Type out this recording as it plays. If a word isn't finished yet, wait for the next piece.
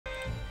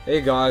Hey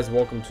guys,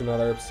 welcome to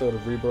another episode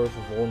of Rebirth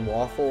with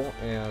Waffle,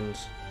 and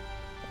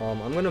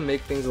I'm gonna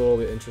make things a little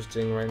bit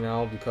interesting right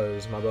now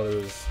because my brother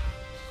is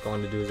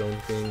gone to do his own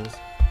things.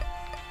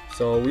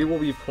 So we will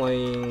be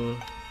playing.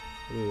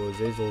 Ooh,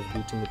 Azazel's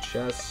beating the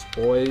chess,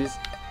 boys.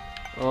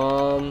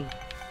 Why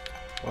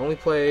don't we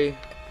play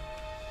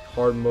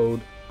hard mode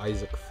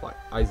Isaac?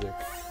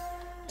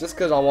 Just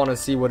because I want to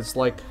see what it's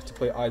like to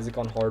play Isaac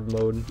on hard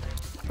mode.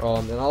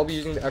 And I'll be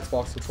using the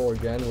Xbox controller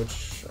again,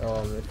 which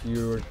if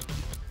you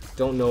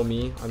don't know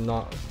me, I'm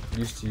not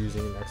used to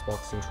using an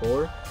Xbox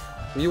controller.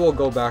 We will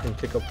go back and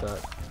pick up that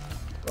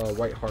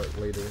white heart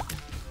later.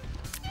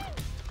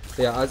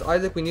 Yeah, as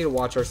Isaac, we need to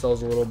watch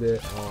ourselves a little bit.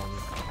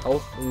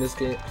 Health in this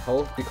game,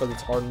 because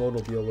it's hard mode,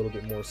 will be a little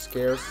bit more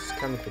scarce.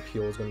 Chemical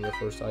peel is going to be the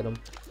first item.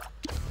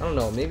 I don't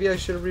know, maybe I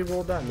should have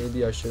re-rolled that,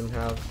 maybe I shouldn't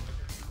have.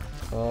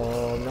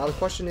 Now the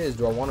question is,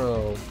 do I want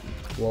to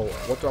blow up?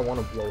 What do I want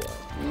to blow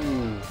up?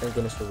 Ooh, thank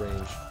goodness for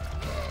range.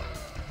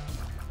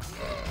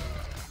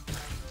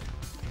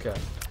 Okay,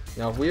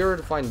 now if we were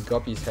to find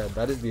Guppy's head,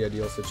 that is the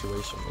ideal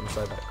situation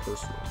inside that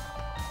curse room.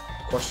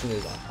 The question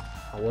is,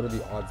 what are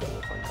the odds that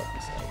we'll find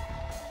Guppy's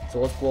head?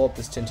 So let's blow up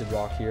this tinted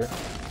rock here.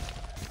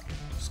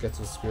 Just get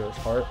to the spirit's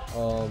heart.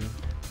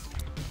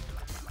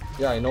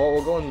 Yeah, you know what?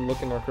 We'll go and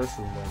look in our curse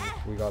room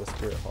when we got a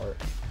spirit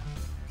heart.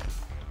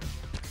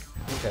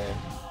 Okay.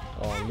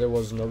 There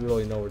was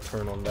really no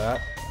return on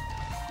that.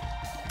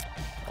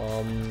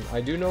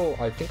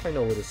 I think I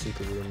know where the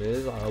secret room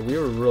is. We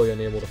were really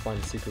unable to find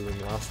the secret room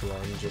last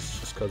run,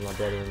 just because my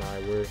brother and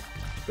I were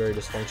very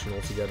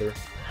dysfunctional together.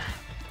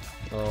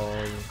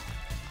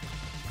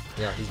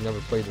 Yeah, he's never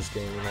played this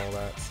game and all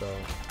that, so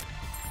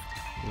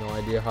no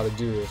idea how to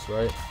do this,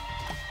 right?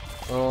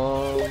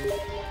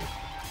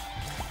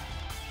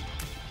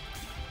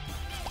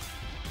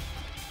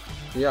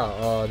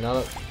 Yeah, now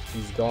that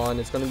he's gone,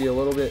 it's going to be a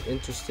little bit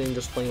interesting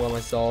just playing by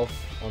myself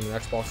on the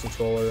Xbox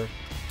controller.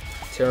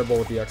 Terrible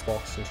with the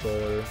Xbox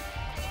controller,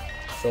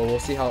 so we'll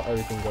see how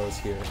everything goes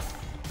here.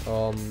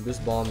 This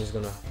bomb is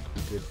gonna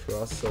be good for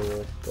us, so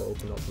we'll go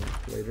open up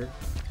later.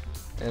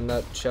 And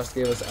that chest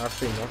gave us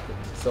actually nothing,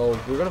 so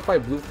we're gonna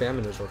fight Blue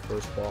Famine as our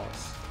first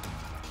boss,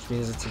 which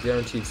means it's a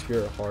guaranteed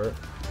spirit heart,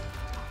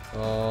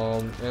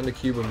 and a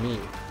cube of meat.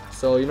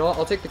 So you know what,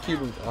 I'll take the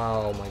cube of,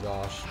 oh my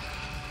gosh,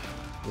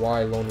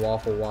 why Lone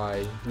Waffle,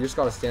 why? You just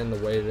gotta stand in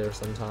the way there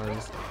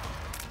sometimes.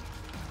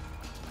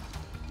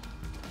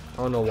 I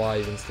don't know why I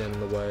even stand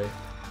in the way.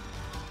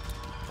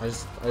 I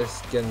just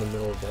get in the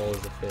middle of all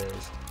his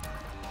affairs.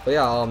 But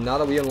yeah, now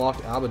that we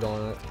unlocked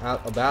Abaddon,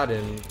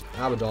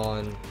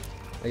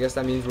 I guess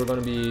that means we're going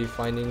to be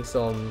finding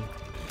some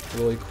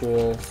really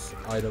cool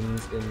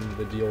items in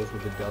the deals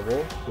with the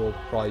devil. We'll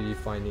probably be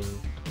finding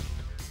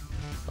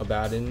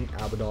Abaddon,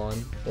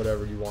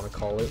 whatever you want to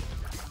call it,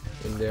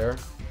 in there.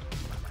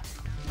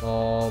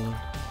 Now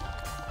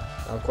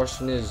the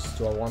question is,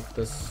 do I want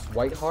this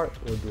white heart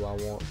or do I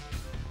want...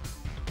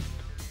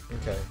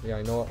 Okay, yeah,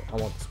 I know what, I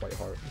want this white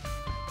heart.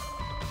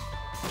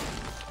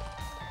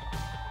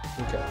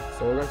 Okay,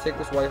 so we're gonna take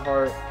this white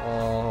heart,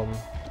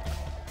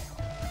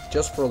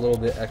 just for a little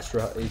bit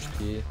extra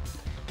HP.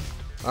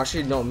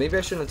 Actually, no, maybe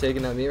I shouldn't have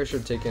taken that. Maybe I should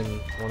have taken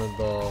one of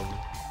the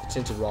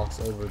tinted rocks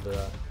over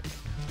that.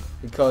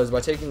 Because by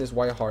taking this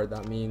white heart,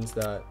 that means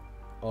that,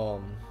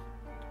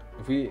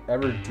 if we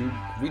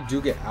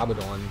do get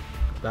Abaddon,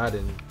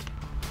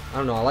 I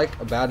don't know, I like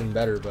Abaddon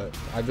better, but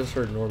I've just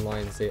heard Northern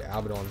Lion say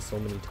Abaddon so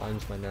many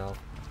times by now.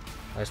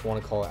 I just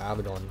want to call it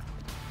Abaddon.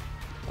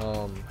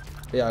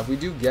 Yeah, if we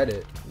do get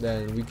it,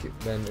 then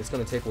then it's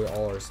gonna take away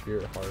all our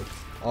spirit hearts,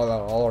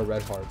 all our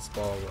red hearts,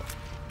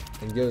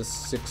 and give us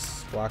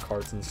 6 black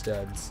hearts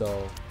instead.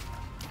 So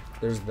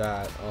there's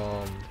that.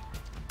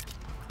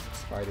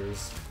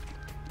 Spiders.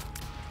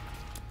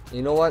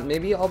 You know what?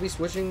 Maybe I'll be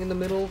switching in the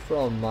middle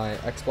from my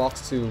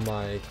Xbox to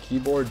my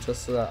keyboard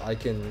just so that I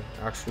can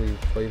actually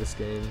play this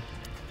game.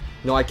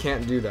 No, I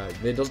can't do that.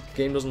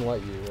 Game doesn't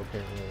let you,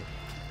 apparently.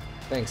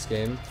 Thanks,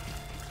 game.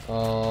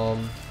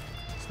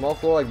 Small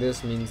floor like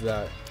this means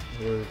that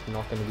we're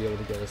not going to be able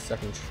to get a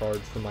second charge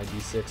from my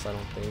D6, I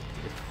don't think,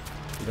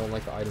 if we don't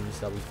like the items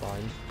that we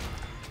find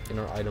in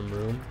our item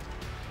room.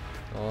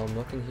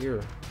 Nothing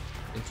here.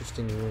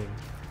 Interesting room.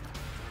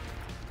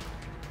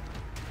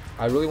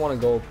 I really want to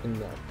go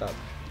in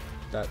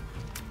that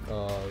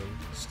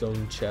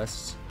stone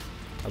chest.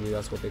 I mean,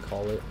 that's what they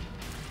call it.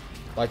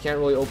 But I can't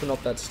really open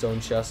up that stone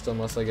chest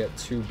unless I get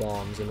 2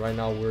 bombs, and right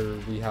now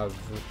we have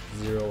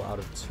 0 out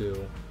of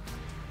 2.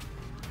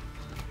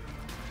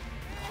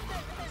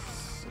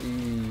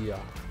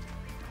 Yeah.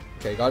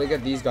 Okay, gotta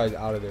get these guys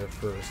out of there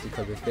first,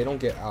 because if they don't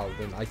get out,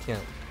 then I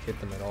can't hit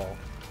them at all.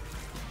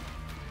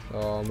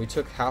 We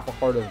took half a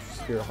heart of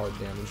spirit heart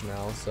damage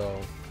now,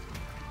 so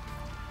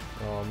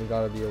we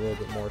gotta be a little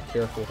bit more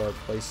careful with our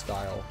play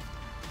style.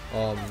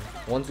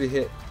 Once we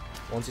take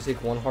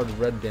 1 heart of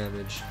red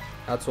damage,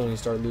 that's when we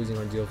start losing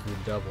our deals with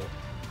the devil.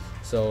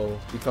 So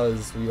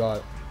because we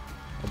got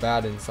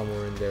Abaddon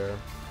somewhere in there,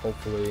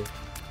 hopefully,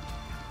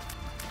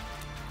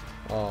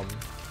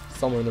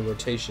 somewhere in the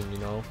rotation, you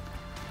know.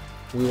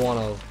 we want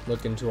to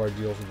look into our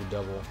deals with the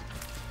devil.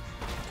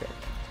 Okay.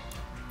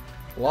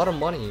 A lot of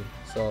money,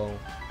 so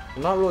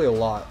not really a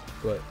lot,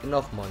 but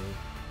enough money.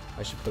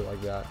 I should put it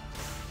like that.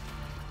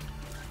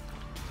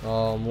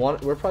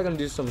 We're probably gonna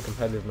do some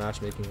competitive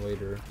matchmaking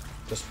later,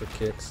 just for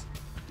kicks.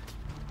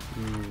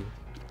 Ooh.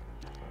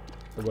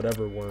 The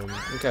whatever worm.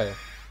 Okay.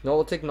 No,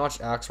 we'll take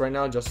notched axe right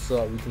now, just so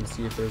that we can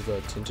see if there's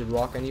a tinted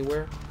rock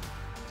anywhere.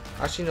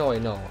 Actually, no,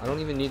 wait, no. I don't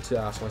even need to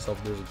ask myself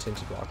if there's a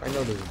tinted rock. I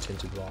know there's a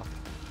tinted rock.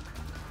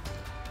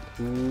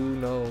 Ooh,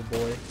 no,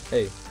 boy.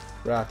 Hey,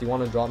 Wrath, you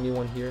want to drop me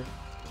one here?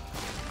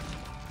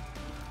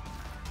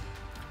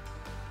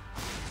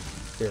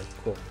 Here,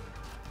 cool.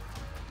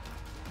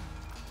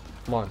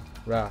 Come on,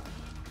 Wrath.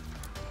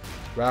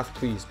 Wrath,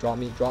 please, drop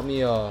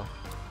me a...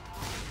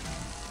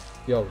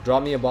 Yo,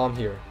 drop me a bomb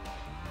here.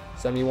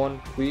 Send me one,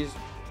 please.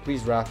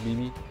 Please, Wrath,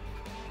 BB.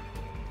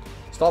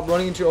 Stop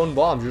running into your own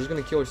bombs. You're just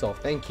gonna kill yourself.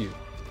 Thank you.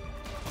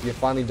 You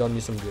finally done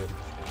me some good.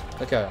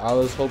 Okay, I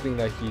was hoping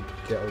that he'd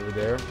get over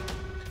there.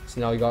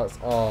 So now we got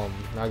now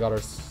I got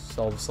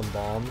ourselves some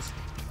bombs.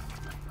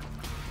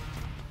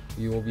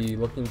 We will be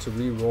looking to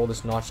re-roll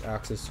this notched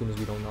axe as soon as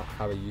we don't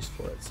have a use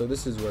for it. So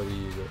this is where we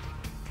use it.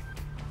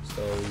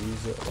 So we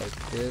use it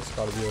like this.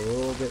 Gotta be a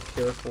little bit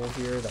careful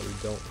here that we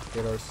don't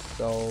get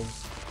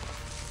ourselves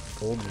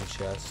golden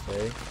chest,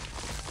 eh?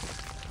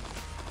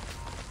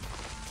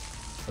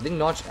 I think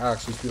notched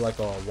axe used to be like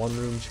a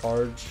one-room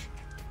charge,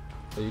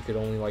 so you could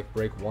only like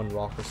break one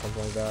rock or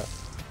something like that.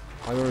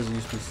 I remember it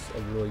used to be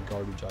a really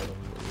garbage item.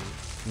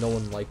 No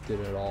one liked it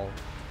at all.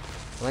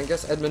 And I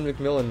guess Edmund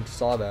McMillan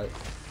saw that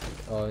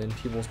in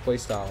people's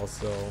playstyles,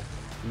 so...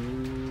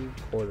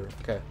 quarter.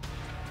 Okay.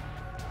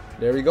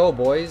 There we go,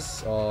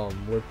 boys.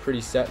 We're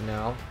pretty set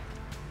now.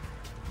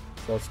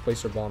 So let's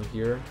place our bomb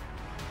here.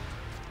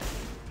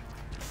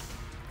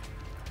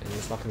 And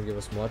it's not going to give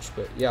us much,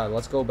 but yeah,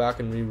 let's go back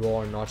and re-roll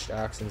our notched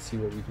axe and see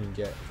what we can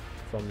get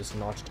from this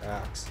notched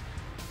axe.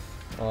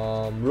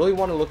 Really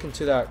want to look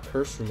into that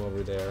curse room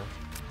over there,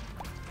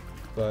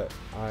 but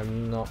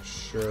I'm not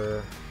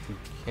sure we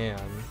can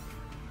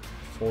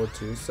afford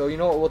to. So you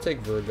know what? We'll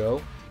take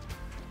Virgo.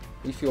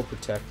 We feel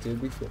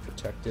protected. We feel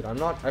protected.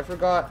 I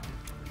forgot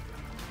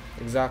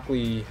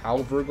exactly how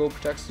Virgo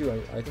protects you.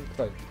 I think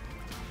like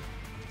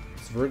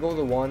is Virgo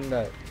the one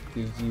that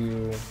gives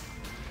you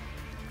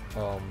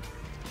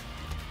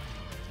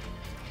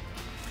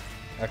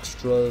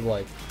extra,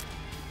 like,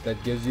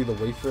 that gives you the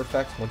wafer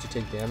effect once you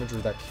take damage, or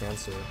is that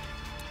cancer?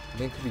 I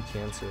think it could be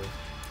cancer.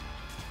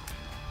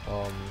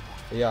 But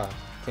yeah,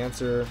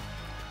 cancer,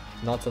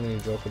 not something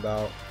to joke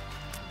about.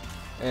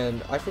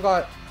 And I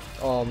forgot,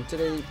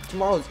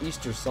 tomorrow's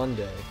Easter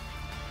Sunday.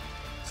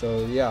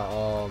 So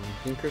yeah,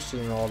 being Christian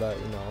and all that,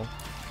 you know,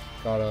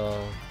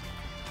 gotta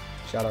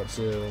shout out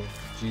to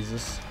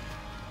Jesus.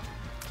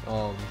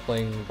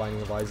 Playing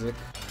Binding of Isaac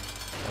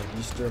on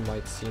Easter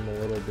might seem a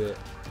little bit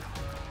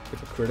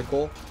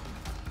hypocritical.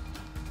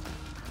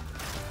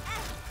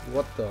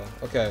 What the?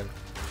 Okay.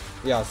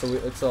 Yeah, so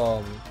it's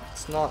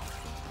not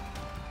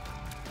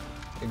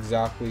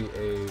exactly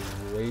a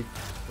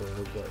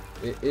wafer, but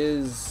it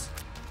is.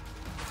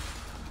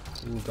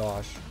 Oh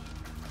gosh,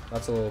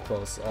 that's a little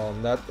close.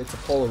 It's a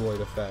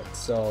Polaroid effect.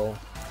 So,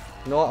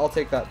 you know what? I'll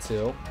take that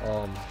too.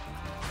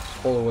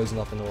 Polaroid's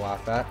nothing to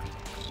laugh at.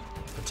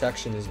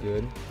 Protection is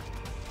good.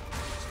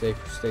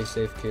 Stay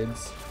safe,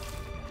 kids.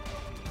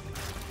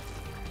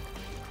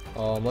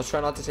 Let's try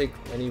not to take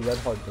any red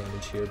heart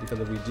damage here, because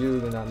if we do,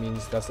 then that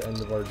means that's the end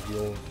of our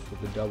deal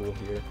with the devil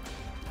here.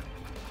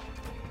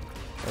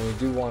 And we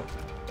do want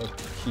a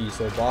key,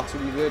 so a box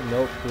would be good.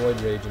 Nope, Void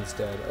Rage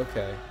instead.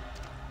 Okay.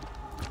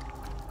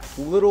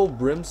 Little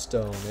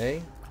Brimstone, eh?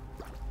 You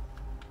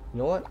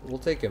know what? We'll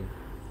take him.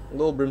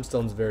 Little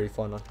Brimstone's very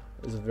fun.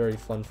 Is a very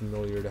fun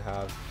familiar to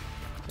have.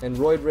 And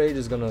Void Rage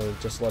is gonna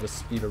just let us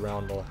speed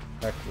around a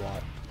heck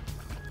lot.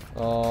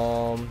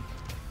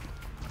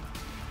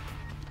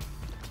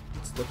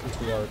 Let's look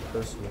into our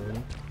curse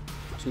room.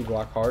 2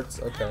 black hearts,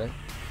 okay.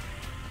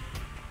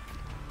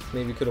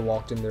 Maybe could have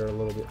walked in there a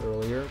little bit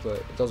earlier, but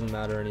it doesn't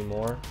matter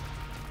anymore.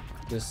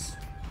 This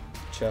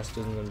chest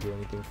isn't going to do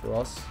anything for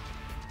us.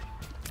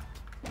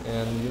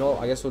 And you know,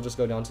 I guess we'll just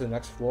go down to the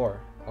next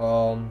floor.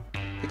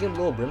 Picking a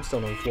little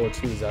brimstone on floor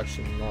 2 is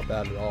actually not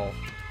bad at all.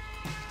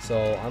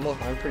 So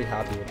I'm pretty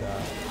happy with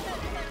that.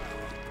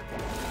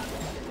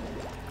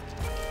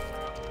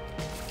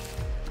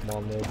 Come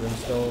on, little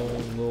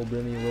brimstone, little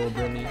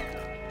brimmy.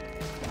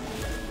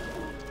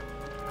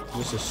 He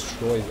just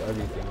destroys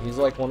everything. He's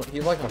like my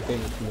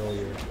favorite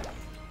familiar.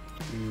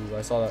 Ooh,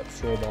 I saw that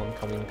shore bomb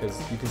coming because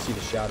you can see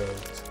the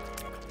shadows.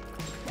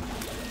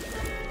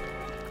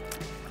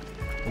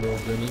 Little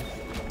Brimmy.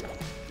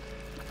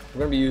 We're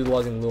gonna be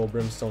utilizing Little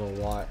Brimstone a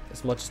lot,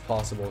 as much as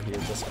possible here,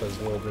 just because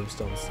Little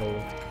Brimstone is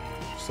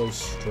so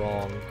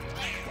strong.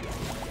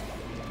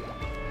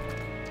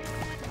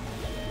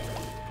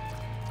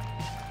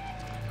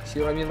 See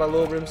what I mean by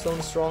Little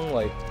Brimstone strong?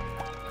 Like,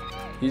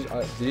 did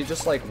he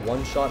just like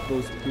one-shot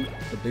those poop,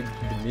 the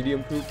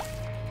medium poop?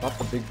 Not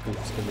the big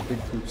poops, because the big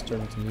poops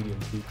turn into medium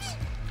poops.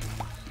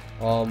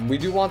 We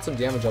do want some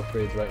damage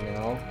upgrades right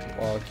now.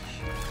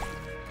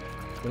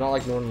 We're not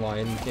like Northern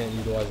Lion. We can't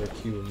utilize our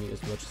Q and meat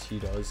as much as he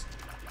does.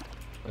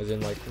 As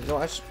in, like, no,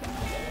 I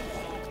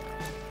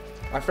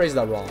phrased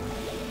that wrong.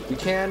 We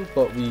can,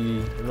 but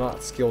we're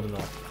not skilled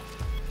enough.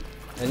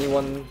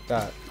 Anyone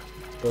that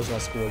goes to my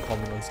school would call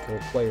me an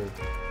unskilled player.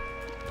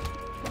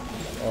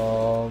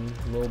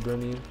 Little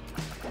Brimmy.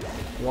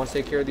 You want to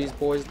take care of these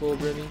boys, Little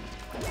Brimmy?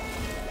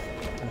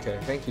 Okay,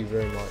 thank you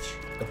very much.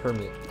 The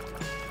Hermit.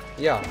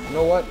 Yeah, you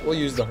know what? We'll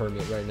use the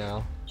Hermit right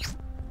now.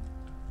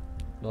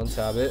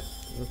 Untab it.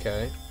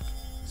 Okay.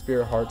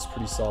 Spirit Heart's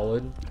pretty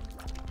solid.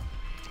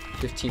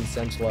 15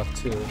 cents left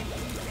too.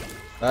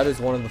 That is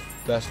one of the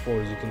best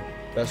rooms you can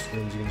just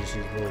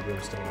use Little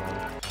Brimstone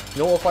on. You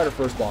know, we'll fight our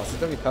first boss. It's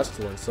gonna be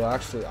Pestilence, so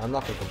actually I'm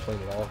not gonna complain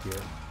at all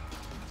here.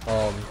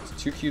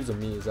 2 cubes of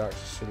meat is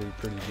actually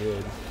pretty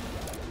good.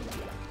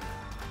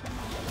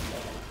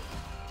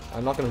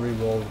 I'm not gonna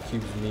re-roll the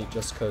cubes of meat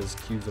just because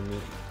cubes of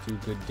meat do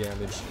good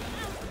damage.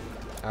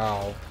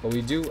 Ow. But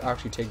we do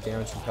actually take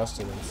damage from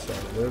Pestilence, so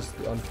there's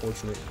the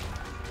unfortunate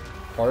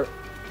part.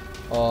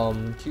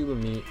 Cube of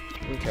meat.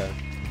 Okay.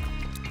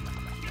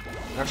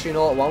 Actually, you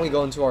know what? Why don't we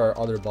go into our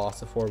other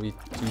boss before we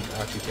do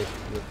actually take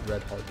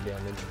red heart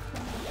damage?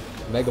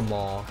 Mega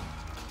Maw.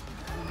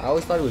 I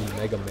always thought it was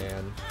Mega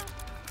Man.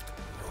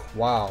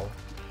 Wow.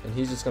 And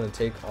he's just gonna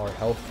take our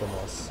health from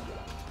us.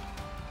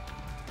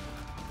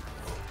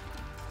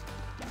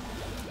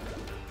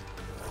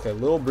 Okay,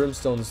 Little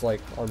Brimstone's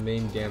like our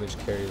main damage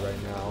carry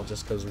right now,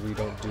 just because we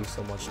don't do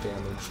so much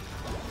damage.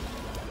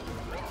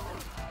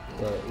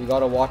 But we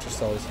gotta watch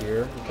ourselves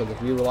here, because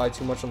if we rely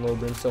too much on Little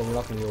Brimstone, we're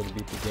not gonna be able to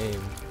beat the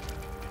game.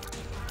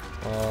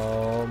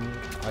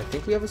 I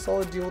think we have a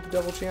solid deal with the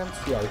Devil Chance.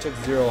 Yeah, we took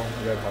 0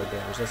 red heart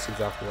damage. That's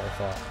exactly what I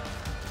thought.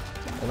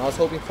 And I was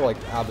hoping for like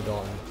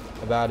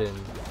Abaddon,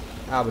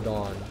 I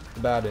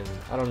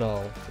don't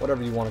know,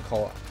 whatever you want to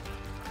call it.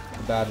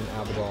 Abaddon,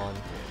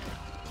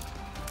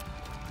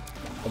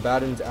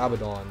 Abaddon's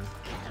Abaddon.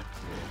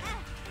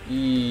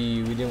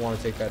 We didn't want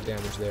to take that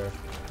damage there.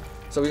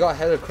 So we got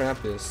Head of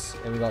Krampus,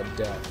 and we got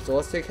Death. So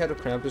let's take Head of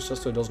Krampus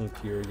just so it doesn't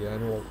appear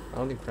again. Well, I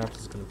don't think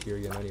Krampus is going to appear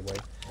again anyway.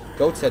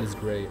 Goat's Head is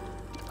great.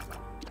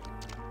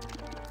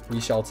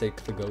 We shall take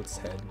the Goat's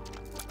Head.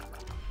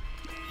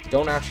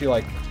 Don't actually,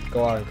 like,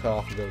 go out and cut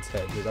off the Goat's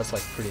Head, dude. That's,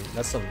 like,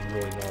 that's some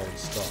really gnarly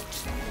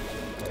stuff.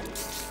 Like,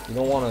 you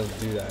don't want to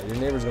do that. Your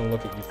neighbor's going to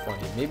look at you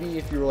funny. Maybe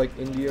if you were, like,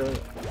 India or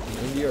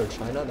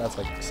China, that's,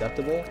 like,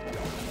 acceptable.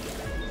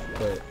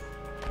 But,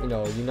 you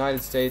know,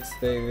 United States,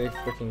 they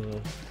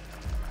freaking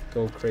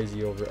go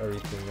crazy over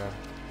everything that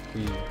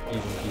we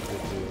Asian people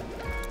do.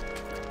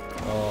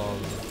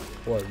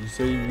 What, you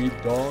say you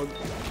eat dog?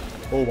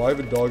 Oh, I have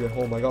a dog at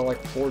home. I got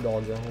like 4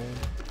 dogs at home.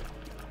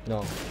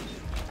 No.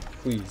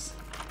 Please.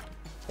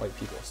 White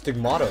people.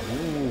 Stigmata.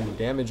 Ooh,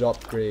 damage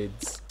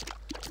upgrades.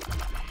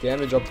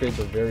 Damage upgrades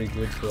are very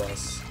good for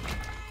us.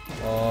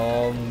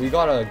 We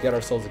gotta get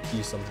ourselves a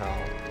key somehow.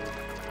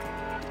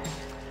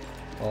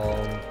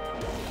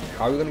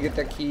 How are we gonna get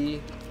that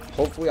key?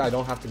 Hopefully I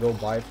don't have to go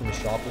buy it from the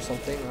shop or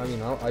something. I mean,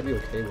 I'd be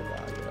okay with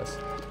that, I guess.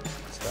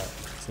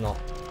 It's not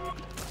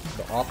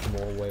the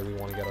optimal way we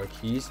want to get our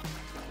keys.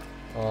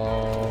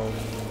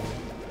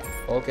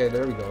 Okay,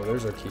 there we go.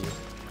 There's our key.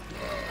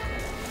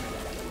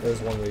 There's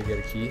one way to get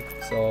a key.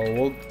 So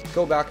we'll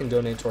go back and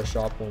donate to our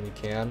shop when we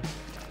can,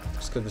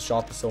 just because the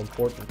shop is so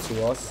important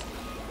to us.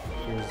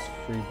 Here's a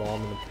free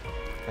bomb and a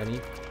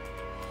penny.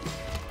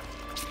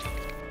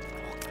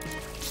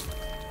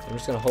 I'm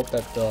just gonna hope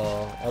that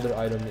the other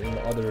item in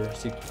the other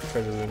secret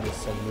treasure room is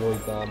some really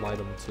bomb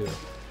item too.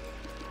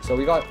 So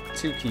we got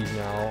 2 keys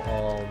now.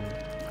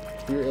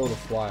 If we were able to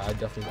fly, I'd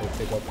definitely go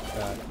pick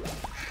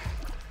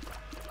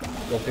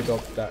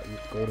up that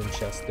golden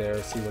chest there,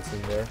 see what's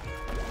in there.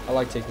 I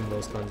like taking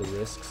those kinds of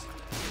risks.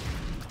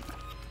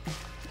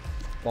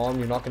 Bomb,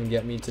 you're not gonna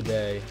get me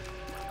today.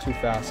 Too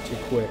fast, too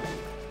quick.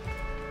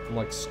 I'm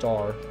like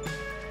Star.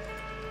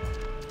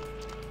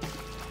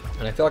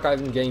 And I feel like I've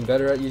been getting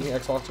better at using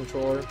Xbox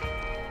controller,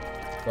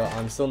 but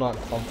I'm still not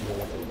comfortable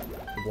with it.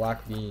 The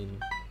black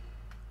bean.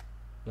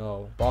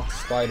 No. Box of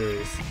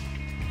spiders.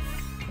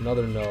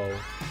 Another no.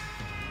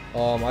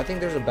 I think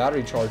there's a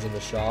battery charge in the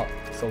shop,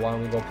 so why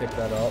don't we go pick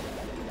that up?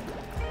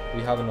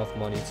 We have enough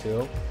money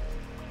too.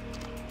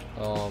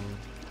 I'm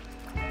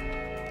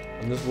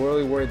just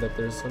really worried that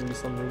there's gonna be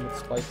some room with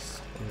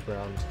spikes on the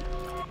ground.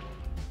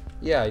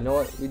 Yeah, you know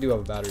what? We do have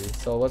a battery,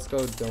 so let's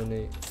go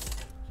donate.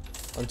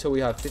 Until we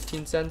have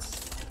 15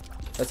 cents.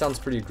 That sounds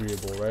pretty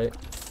agreeable, right?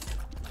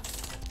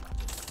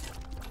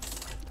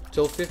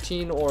 Till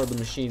 15 or the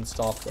machine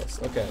stopped us.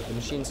 Okay, the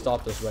machine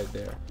stopped us right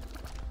there.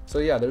 So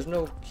yeah, there's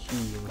no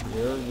key in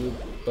here,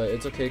 but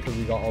it's okay because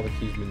we got all the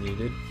keys we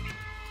needed.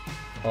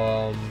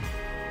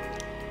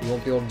 We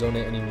won't be able to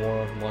donate any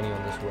more money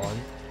on this run.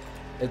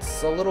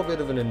 It's a little bit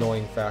of an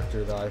annoying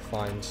factor that I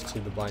find to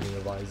the Binding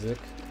of Isaac.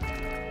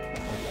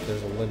 Like,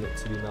 there's a limit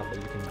to the amount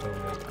that you can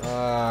donate.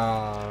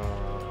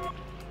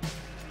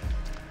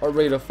 Our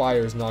rate of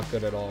fire is not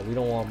good at all. We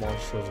don't want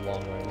monsters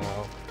long right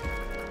now.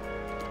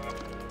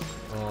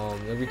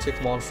 If we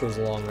take monsters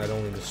along, that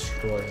only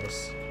destroy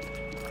us.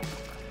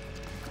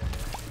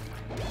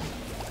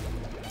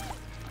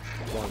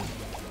 One.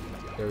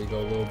 There we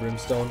go, little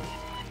brimstone.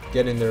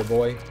 Get in there,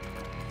 boy.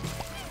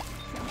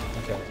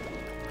 Okay.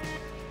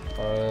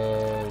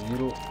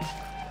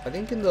 I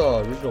think in the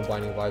original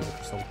Binding of Isaac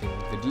or something,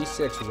 the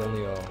D6 was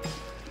only a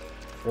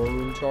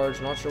 4-room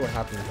charge. Not sure what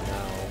happened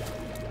now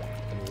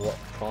and what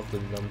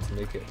prompted them to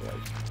make it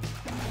like.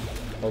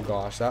 Oh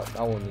gosh, that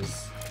one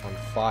is on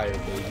fire,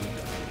 baby.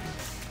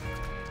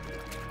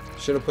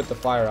 Should have put the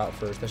fire out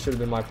first. That should have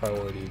been my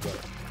priority, but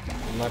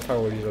my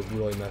priorities are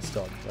really messed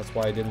up. That's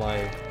why I did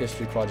my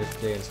history project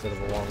today instead of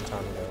a long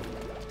time ago.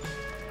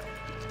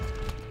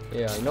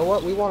 Yeah, you know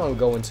what? We want to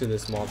go into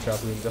this mob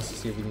trap room just to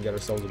see if we can get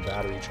ourselves a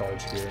battery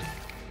charge here.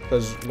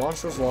 Because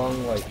Monsters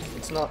Long, like,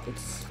 it's not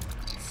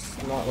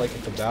like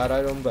it's a bad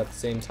item, but at the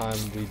same time,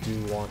 we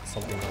do want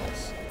something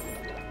else.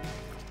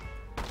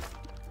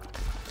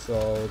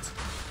 So, it's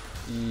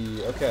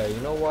okay, you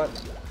know what?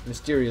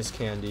 Mysterious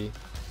candy.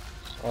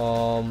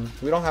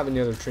 We don't have any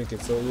other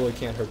trinkets, so it really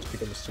can't hurt to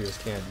pick up mysterious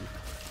candy.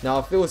 Now,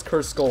 if it was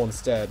Cursed Skull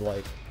instead,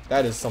 like,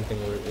 that is something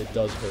where it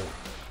does hurt.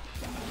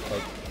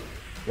 Like,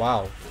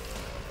 wow.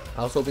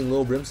 I was hoping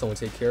Little Brimstone would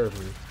take care of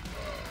me,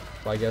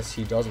 but I guess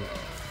he doesn't.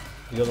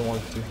 He doesn't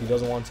want to. He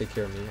doesn't want to take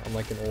care of me. I'm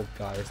like an old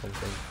guy or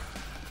something.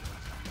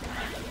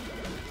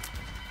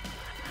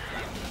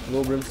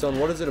 Little Brimstone,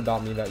 what is it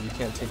about me that you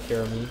can't take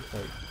care of me?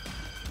 Like,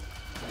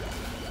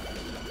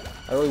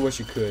 I really wish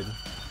you could.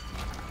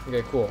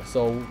 Okay, cool.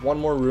 So one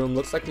more room.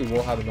 Looks like we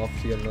will have enough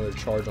to get another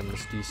charge on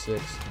this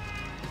D6.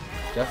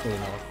 Definitely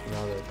enough.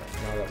 Now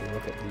that we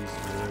look at these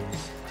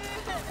rooms.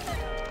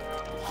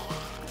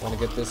 I want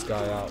to get this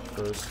guy out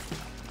first.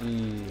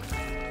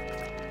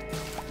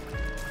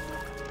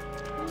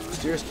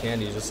 Mysterious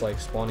candy is just like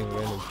spawning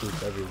random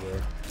poop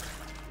everywhere.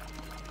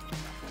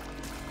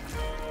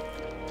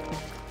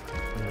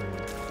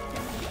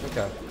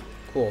 Okay,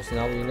 cool. So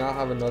now we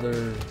have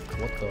another.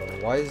 What the?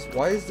 Why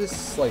is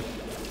this like?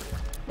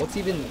 What's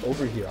even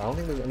over here? I don't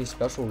think there's any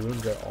special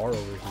rooms that are over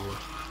here.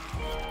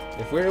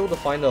 If we're able to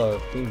find a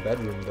clean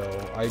bedroom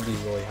though, I'd be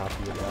really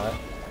happy with that.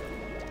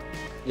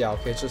 Yeah,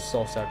 okay, it's just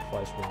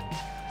self-sacrifice room.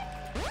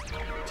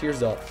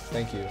 Tears up,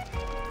 thank you.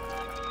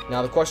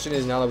 Now the question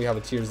is, now that we have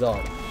a tears up,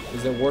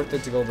 is it worth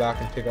it to go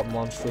back and pick up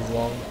Monsters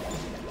Long?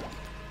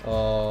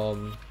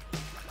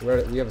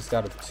 We have a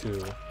stat of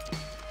 2.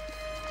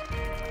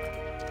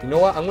 You know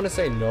what? I'm gonna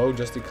say no,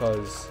 just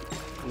because.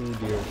 Ooh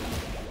dear,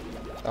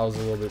 that was a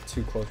little bit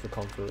too close for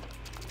comfort.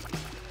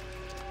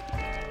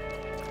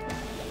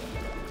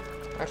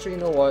 Actually, you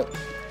know what?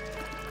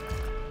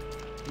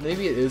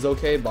 Maybe it is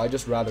okay, but I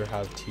just rather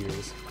have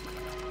tears.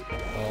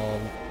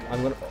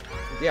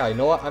 Yeah, you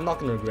know what? I'm not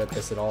gonna regret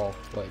this at all.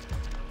 Like,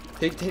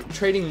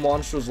 trading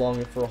Monsters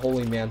Long for a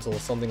Holy Mantle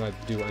is something I'd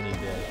do any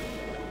day.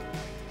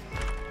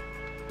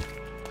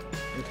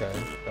 Okay,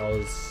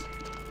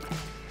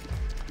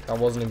 that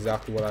wasn't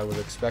exactly what I was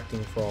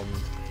expecting from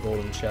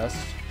Golden Chest.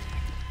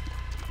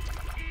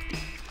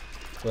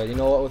 But you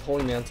know what? With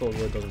Holy Mantle, it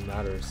really doesn't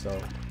matter. So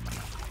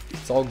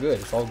it's all good.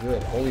 It's all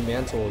good. Holy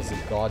Mantle is a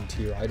god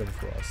tier item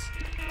for us.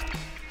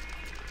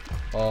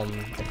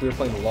 If we were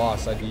playing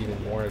Lost, I'd be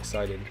even more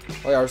excited.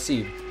 Oh yeah, I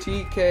received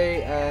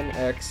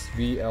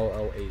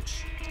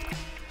TKNXVLLH.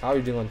 How are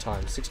you doing on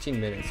time? 16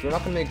 minutes. We're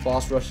not gonna make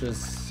boss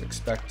rushes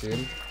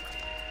expected.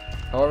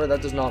 However,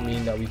 that does not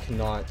mean that we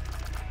cannot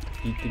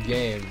beat the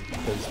game,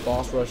 because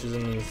boss rush is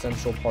an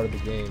essential part of the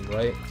game,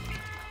 right?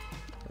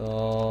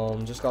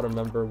 Just gotta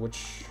remember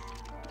which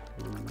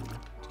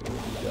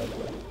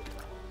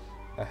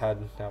I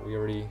had that we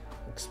already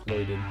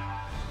exploited.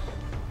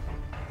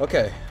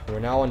 Okay, we're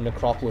now on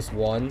Necropolis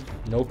 1.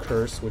 No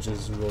curse, which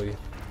is really,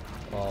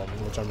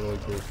 which I'm really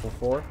grateful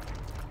for.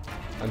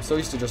 I'm so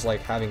used to just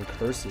like having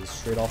curses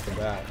straight off the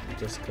bat,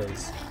 just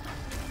because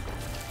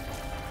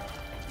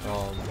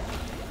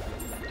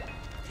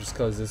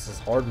this is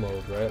hard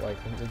mode, right? Like,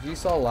 if you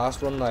saw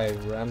last run that I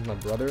rammed my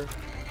brother,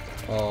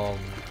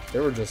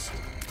 there were just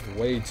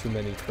way too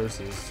many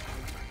curses.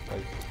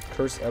 Like,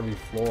 curse every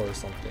floor or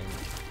something.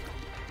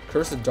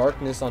 Curse of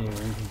Darkness on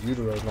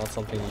Utero is not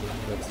something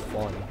that's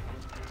fun.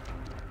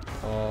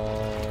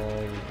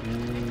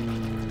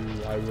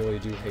 I really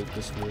do hate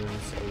this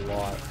rooms a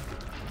lot.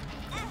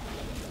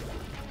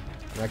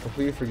 And I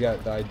completely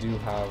forget that I do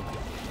have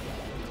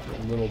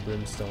a little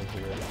brimstone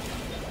here.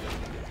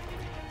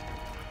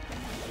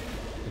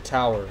 The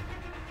tower.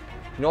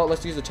 You know what?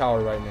 Let's use the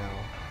tower right now.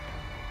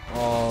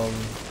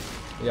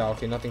 Yeah,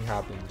 okay, nothing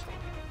happened.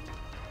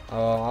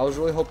 I was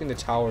really hoping the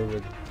tower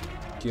would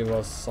give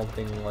us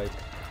something like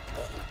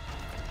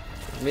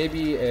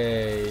maybe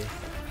a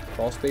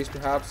crawl space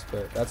perhaps,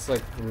 but that's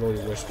like really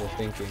wishful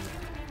thinking.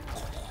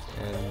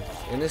 And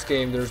in this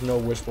game, there's no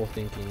wishful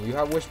thinking. You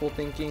have wishful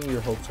thinking,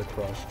 your hopes are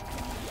crushed.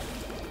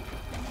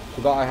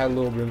 Forgot I had a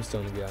little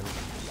brimstone again.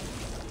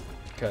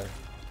 Okay.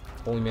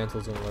 Holy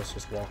Mantle's gonna let's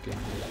just walk in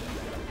here.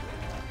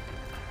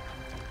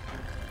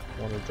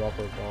 I want to drop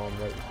our bomb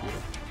right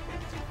here.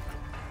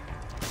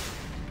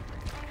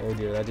 Oh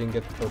dear, that didn't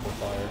get the purple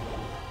fire.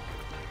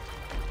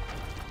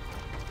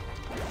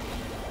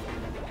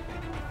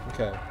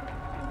 Okay.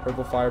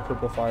 Purple fire,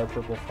 purple fire,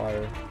 purple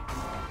fire.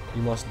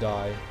 You must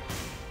die.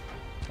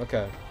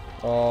 Okay.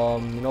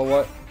 You know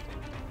what?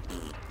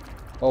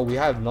 Oh, we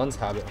have Nun's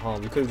Habit, huh?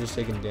 We could have just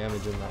taken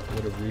damage and that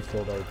would have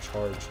refilled our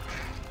charge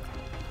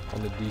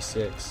on the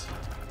D6.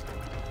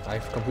 I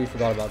completely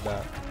forgot about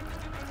that.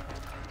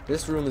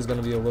 This room is going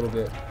to be a little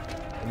bit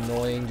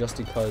annoying just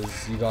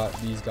because you got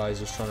these guys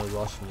just trying to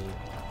rush me.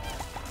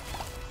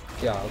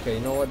 Yeah, okay,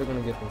 you know what? They're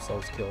going to get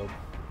themselves killed.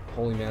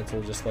 Holy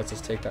Mantle just lets us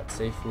take that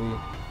safely.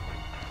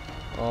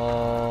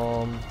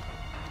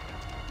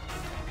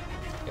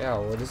 Yeah,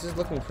 well, this is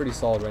looking pretty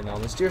solid right now.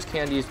 Mysterious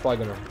Candy is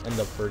probably going to end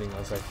up hurting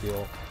us, I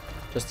feel.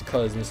 Just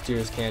because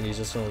Mysterious Candy is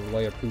just going to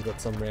lay a poop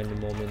at some random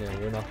moment and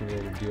we're not going to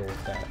be able to deal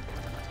with that.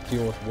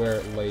 Deal with where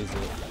it lays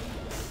it.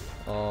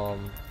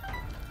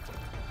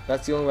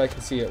 That's the only way I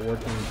can see it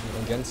working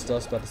against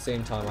us, but at the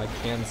same time, I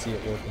can see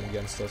it working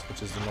against us,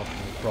 which is enough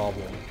of a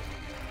problem,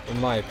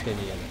 in my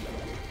opinion.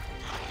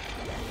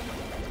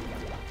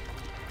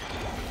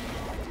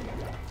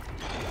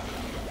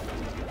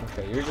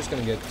 Okay, you're just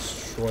gonna get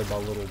destroyed by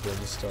little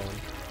Brimstone.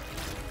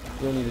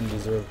 You don't even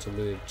deserve to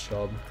live,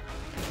 Chub.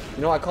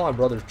 You know, I call my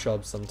brother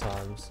Chub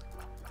sometimes.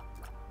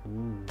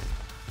 Ooh.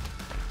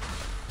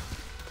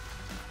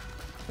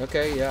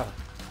 Okay, yeah.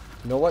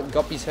 You know what?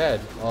 Guppy's head.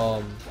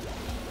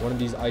 One of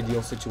these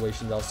ideal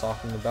situations I was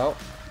talking about.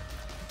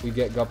 We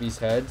get Guppy's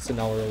head, so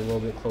now we're a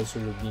little bit closer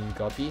to being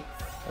Guppy,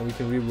 and we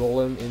can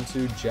re-roll him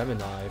into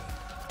Gemini.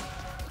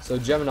 So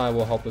Gemini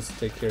will help us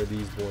take care of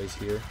these boys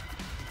here.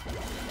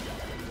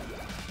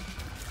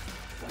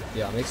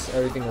 Yeah, it makes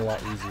everything a lot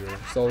easier.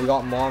 So we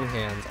got Mom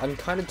Hands. I'm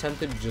kind of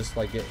tempted to just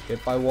like get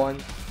hit by one,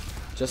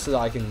 just so that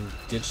I can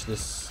ditch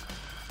this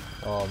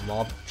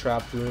mob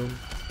trap room.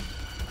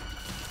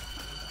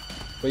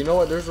 But you know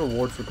what? There's a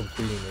reward for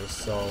completing this,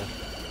 so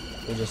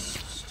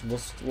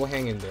we'll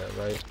hang in there,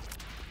 right?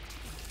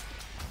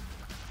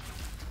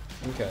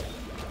 Okay.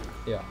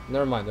 Yeah.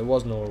 Never mind. There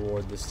was no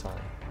reward this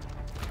time,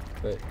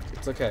 but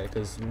it's okay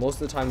because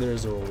most of the time there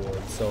is a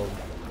reward. So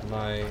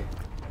my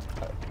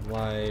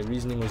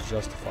reasoning was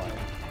justified.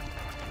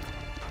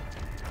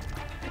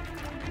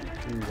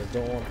 Ooh, I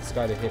don't want this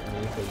guy to hit me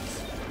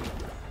because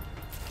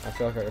I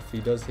feel like if he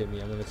does hit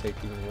me, I'm gonna take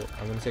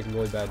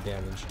really bad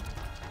damage.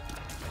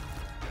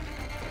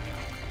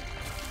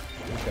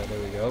 Okay, there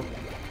we go.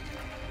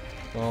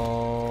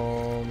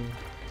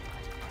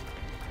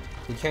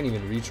 We can't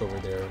even reach over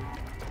there.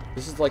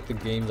 This is like the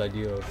game's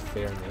idea of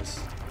fairness.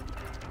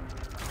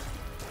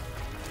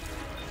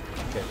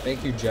 Okay,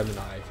 thank you,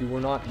 Gemini. If you were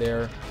not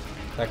there,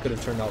 that could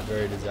have turned out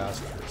very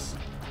disastrous.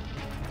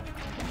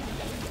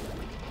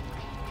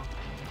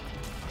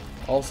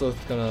 Also,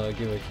 gonna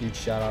give a huge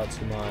shout out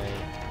to my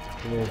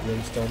little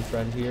Brimstone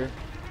friend here.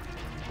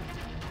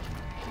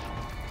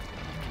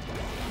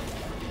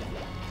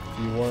 If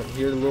you weren't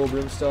here, little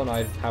Brimstone,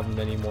 I'd have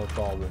many more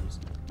problems.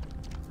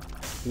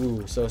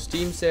 Ooh, so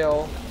Steam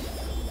Sale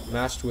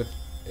matched with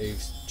a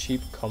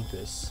cheap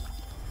compass.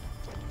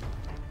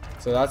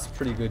 So that's a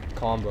pretty good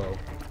combo.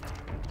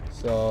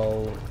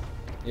 So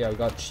yeah, we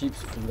got cheap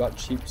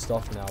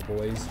stuff now,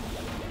 boys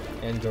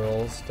and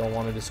girls. Don't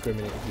want to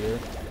discriminate here.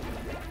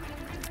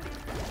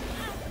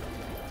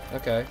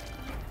 Okay,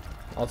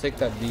 I'll take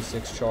that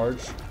D6 charge.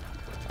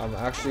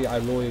 Actually, I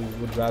really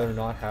would rather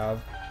not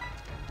have,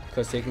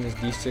 because taking this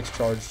D6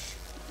 charge,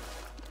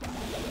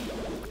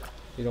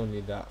 you don't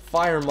need that.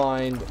 Fire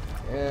Mind,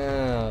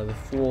 yeah, the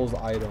fool's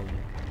item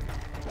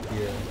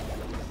here.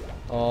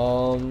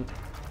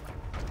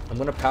 I'm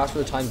gonna pass for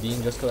the time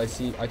being just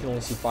because I can only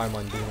see Fire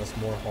Mind doing us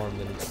more harm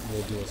than it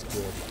will do us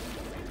good.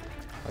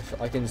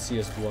 I can see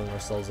us blowing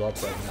ourselves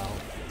up right now.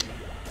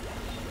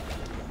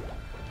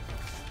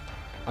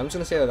 I'm just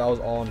gonna say that was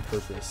all on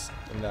purpose,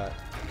 and that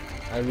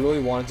I really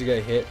wanted to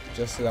get hit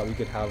just so that we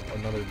could have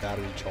another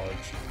battery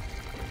charge.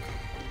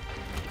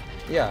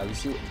 Yeah, you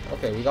see,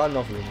 okay, we got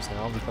enough rooms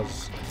now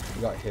because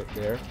we got hit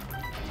there.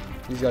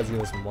 These guys give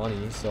us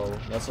money, so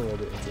that's a little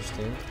bit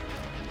interesting.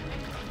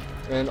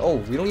 And oh,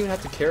 we don't even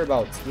have to care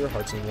about Spirit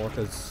Hearts anymore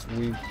because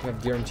we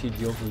have guaranteed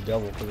deals with the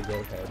devil for the go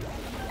ahead.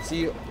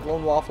 See,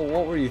 Lone Waffle,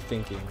 what were you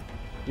thinking?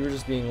 You were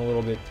just being a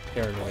little bit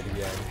paranoid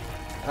again,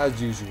 as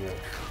usual.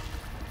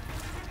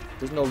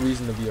 There's no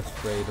reason to be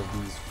afraid of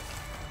these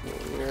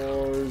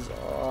floors.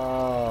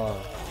 Ah,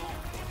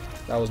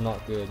 that was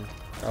not good.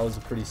 That was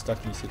a pretty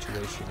stucky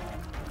situation.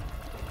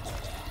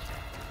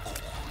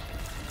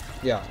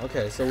 Yeah,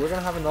 okay, so we're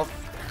gonna have enough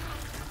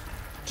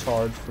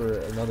charge for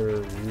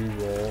another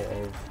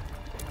reroll of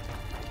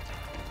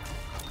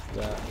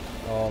that.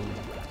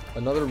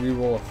 Another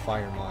reroll of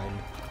Fire Mind,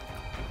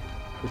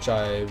 which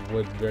I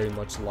would very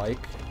much like.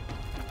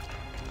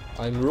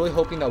 I'm really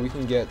hoping that we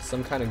can get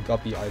some kind of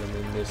guppy item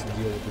in this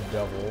deal with the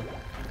devil,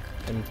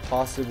 and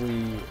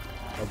possibly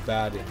a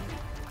batting,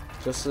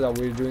 just so that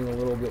we're doing a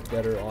little bit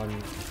better on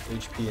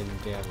HP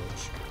and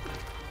damage.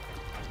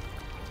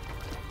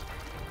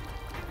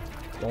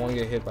 Don't want to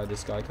get hit by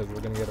this guy because we're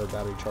going to get our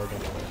battery charge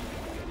anyway.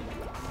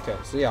 Okay,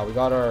 so yeah, we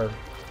got our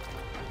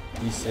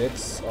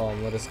D6.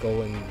 Let us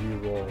go and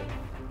re-roll.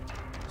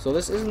 So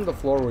this isn't the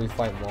floor where we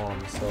fight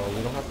moms, so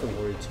we don't have to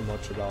worry too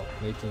much about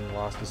making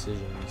last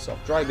decisions and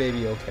stuff. Dry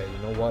baby, okay, you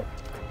know what?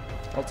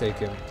 I'll take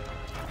him.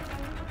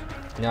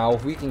 Now,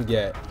 if we can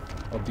get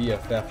a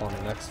BFF on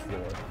the next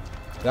floor,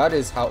 that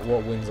is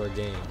what wins our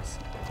games.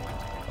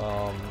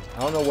 I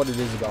don't know what it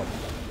is about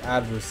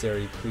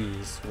adversary,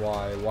 please.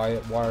 Why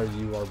are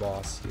you our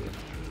boss here?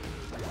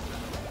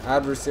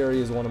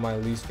 Adversary is one of my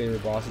least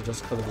favorite bosses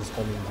just because of his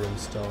homing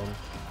brimstone.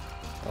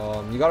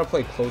 You gotta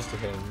play close to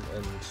him,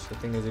 and the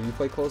thing is, if you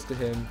play close to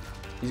him,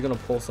 he's gonna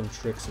pull some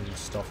tricks and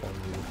stuff on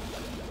you.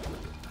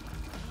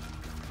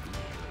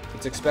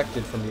 It's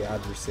expected from the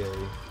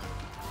adversary,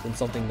 from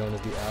something known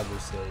as the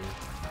adversary.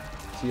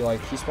 See, like,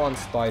 he spawns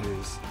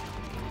spiders.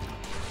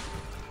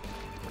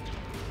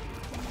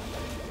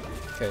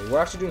 Okay, we're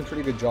actually doing a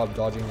pretty good job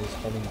dodging his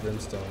homing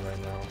brimstone right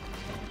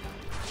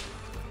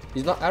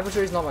now.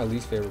 Adversary's not my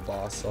least favorite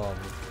boss.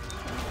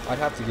 I'd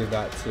have to give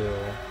that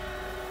to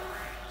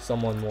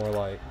someone more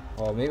like,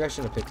 oh, maybe I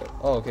shouldn't have picked it.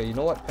 Oh, okay, you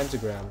know what?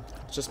 Pentagram.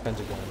 It's just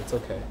pentagram. It's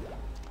okay.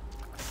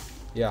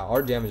 Yeah,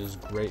 our damage is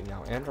great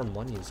now, and our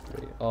money is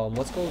great.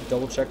 Let's go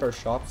double check our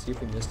shop, see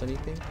if we missed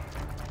anything.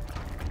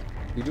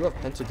 We do have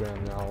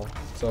pentagram now.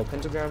 So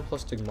pentagram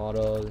plus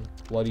stigmata,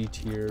 bloody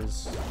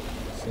tears,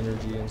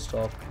 synergy and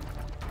stuff.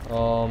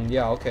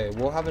 Yeah, okay.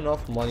 We'll have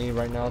enough money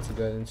right now to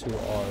get into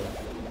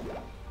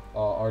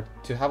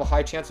to have a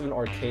high chance of an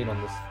arcade on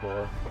this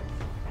floor.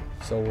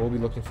 So we'll be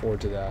looking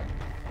forward to that.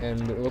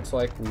 And it looks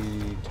like we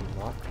do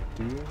not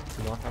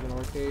have an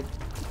arcade.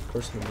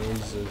 Curse of the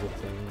Maze is a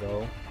thing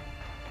though.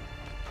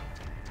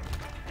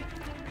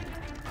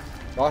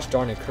 Gosh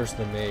darn it, Curse of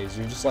the Maze.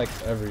 You're just like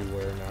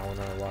everywhere now in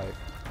our life.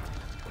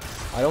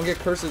 I don't get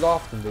curses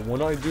often, but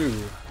when I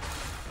do,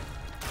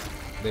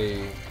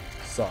 they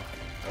suck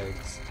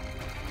eggs.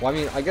 Well, I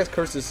mean, I guess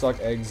curses suck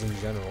eggs in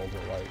general,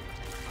 but like,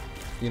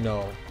 you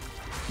know,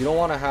 you don't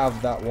want to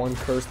have that one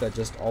curse that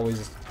just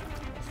always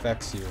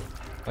affects you.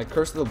 Like,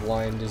 Curse of the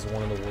Blind is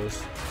one of the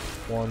worst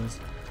ones.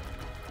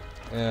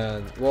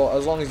 And, well,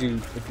 as long as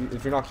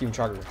if you're not keeping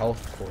track of your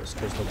health, of course,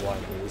 Curse of the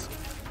Blind is.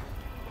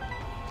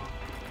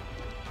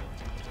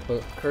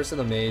 But Curse of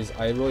the Maze,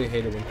 I really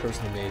hate it when Curse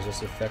of the Maze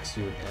just affects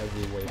you in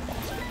every way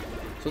possible.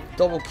 So,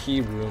 double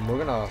key room, we're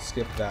gonna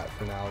skip that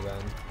for now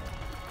then.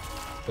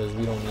 Because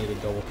we don't need a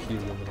double key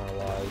room in our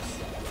lives.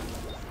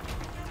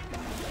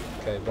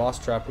 Okay, boss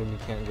trap room, you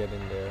can't get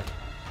in there.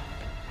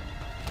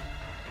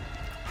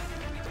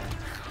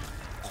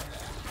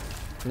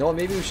 You know what,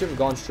 maybe we should have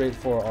gone straight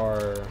for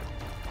our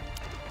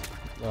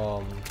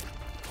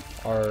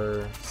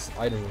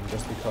item room,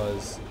 just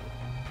because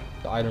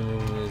the item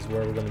room is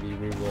where we're going to be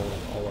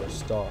re-rolling all our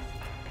stuff.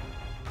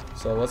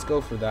 So let's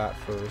go for that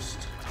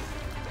first.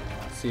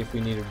 See if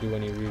we need to do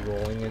any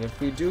re-rolling, and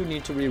if we do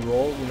need to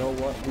re-roll, you know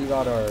what, we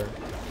got our,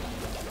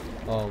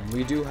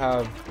 we do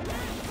have,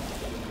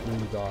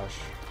 oh gosh,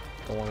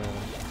 don't want to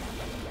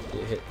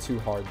get hit too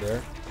hard there.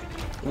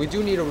 We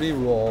do need a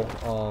re-roll,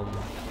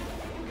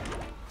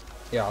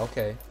 yeah,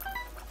 okay.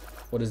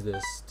 What is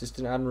this?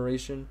 Distant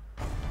Admiration?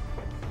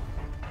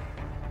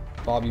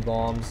 Bobby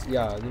Bombs.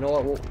 Yeah, you know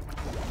what? Well,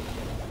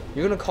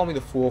 you're gonna call me the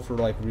fool for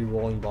like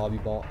re-rolling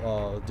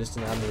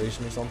Distant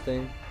Admiration or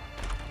something.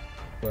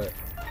 But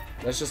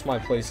that's just my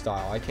play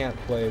style. I can't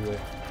play with...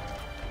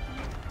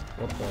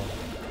 What the...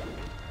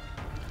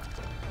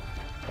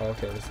 Oh,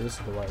 okay, so this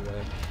is the right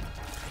way.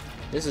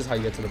 This is how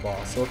you get to the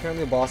boss. So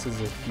apparently the boss is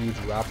a huge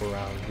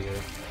wraparound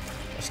here.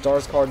 A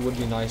stars card would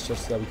be nice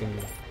just so that we can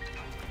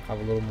have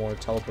a little more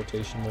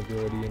teleportation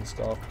mobility and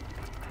stuff.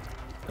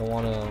 Don't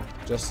want to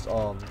just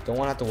don't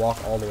want to have to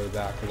walk all the way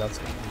back, because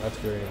that's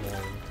very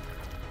annoying.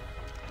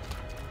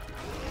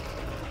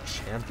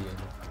 Champion.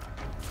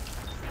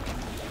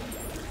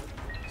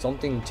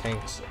 Something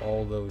tanks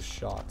all those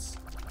shots.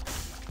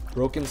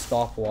 Broken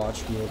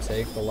stopwatch we will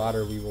take. The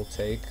ladder we will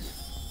take.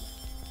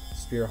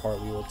 Spear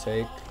heart we will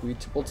take.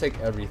 We'll take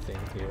everything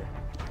here.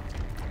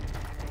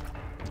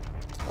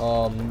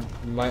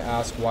 You might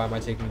ask, why am I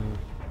taking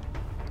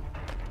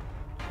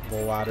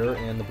the ladder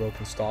and the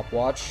broken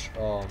stopwatch?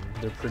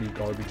 They're pretty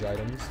garbage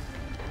items.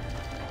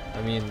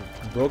 I mean,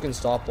 broken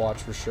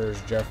stopwatch for sure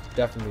is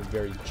definitely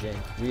very jank.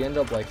 We end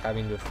up like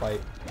having to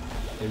fight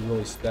a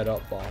really sped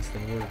up boss,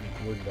 and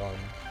we're done.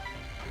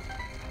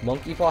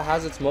 Monkey Paw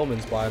has its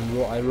moments, but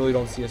I really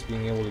don't see us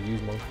being able to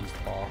use Monkey's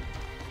Paw.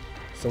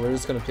 So we're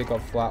just gonna pick up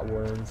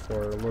Flatworm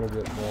for a little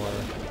bit more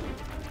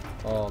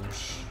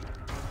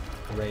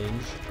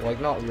range. Like,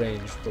 not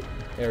range, but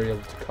area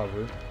to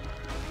cover.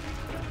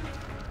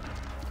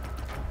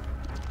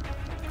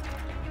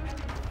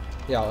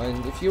 Yeah,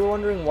 and if you were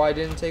wondering why I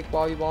didn't take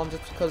Bobby Bombs,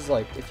 it's because,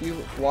 like, if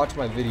you watch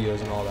my videos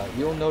and all that,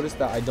 you'll notice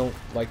that I don't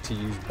like to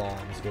use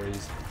bombs very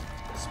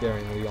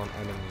sparingly on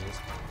enemies.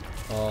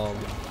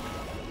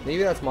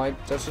 Maybe that's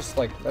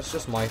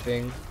just my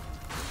thing.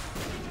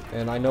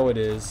 And I know it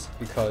is,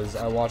 because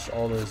I watch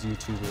all those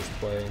YouTubers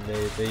play, and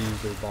they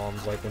use their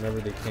bombs, like,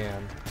 whenever they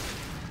can.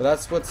 But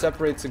that's what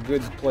separates a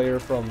good player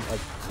from a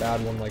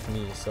bad one like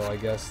me, so I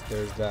guess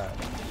there's that.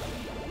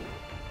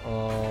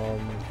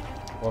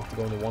 We'll have to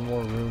go into one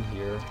more room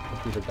here,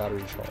 complete a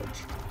battery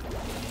charge.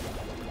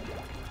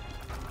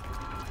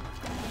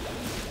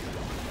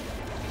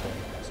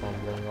 so I'm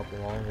blowing up a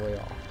long way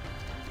off.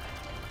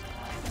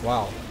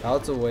 Wow,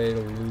 that's a way to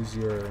lose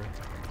your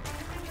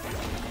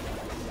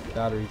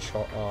battery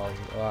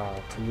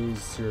to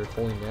lose your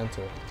holy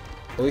mantle.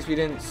 At least we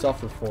didn't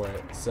suffer for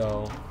it,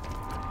 so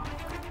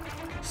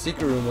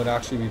secret room would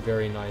actually be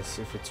very nice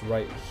if it's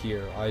right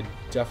here. I'd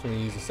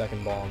definitely use a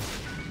second bomb.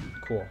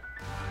 Cool.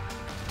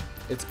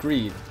 It's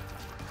greed,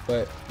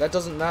 but that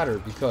doesn't matter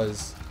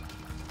because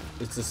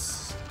it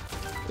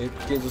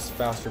gives us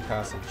faster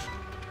passage.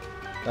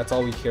 That's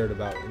all we cared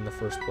about in the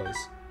first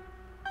place.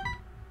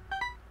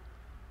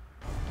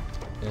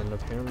 And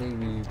apparently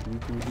we blew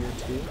through here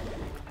too.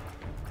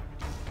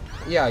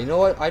 Yeah, you know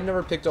what? I've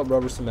never picked up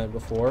rubber cement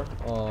before.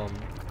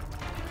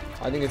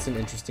 I think it's an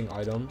interesting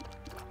item.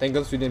 Thank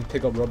goodness we didn't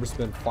pick up rubber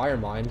cement fire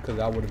mine, because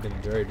that would have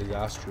been very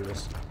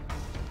disastrous.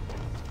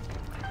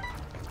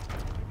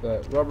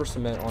 But rubber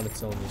cement on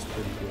its own is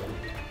pretty good.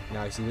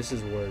 Now you see, this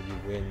is where you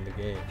win the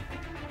game.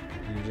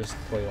 You just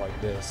play like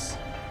this.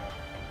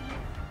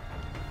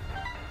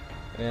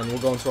 And we'll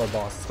go into our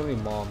boss. It's gonna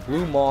be Mom.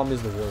 Blue Mom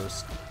is the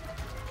worst.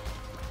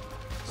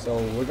 So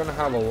we're gonna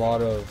have a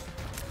lot of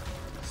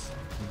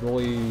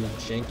really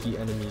janky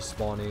enemies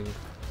spawning,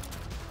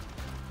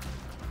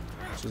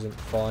 which isn't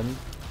fun,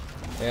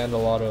 and a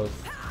lot of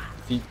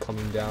feet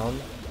coming down.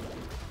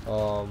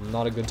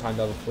 Not a good time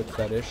to have a foot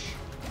fetish.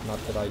 Not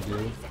that I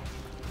do.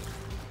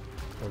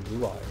 Or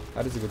do I?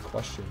 That is a good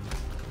question.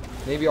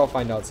 Maybe I'll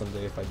find out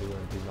someday if I do or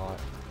do not.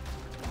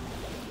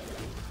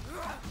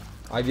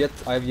 I've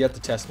yet to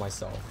test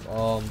myself.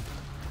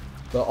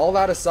 But all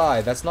that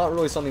aside, that's not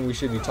really something we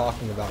should be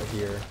talking about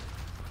here.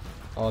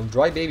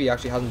 Dry Baby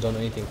actually hasn't done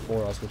anything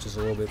for us, which is a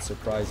little bit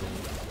surprising.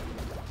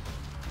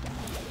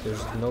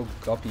 There's no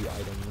guppy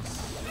items,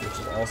 which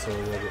is also a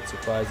little bit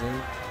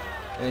surprising.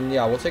 And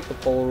yeah, we'll take the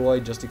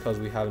Polaroid just because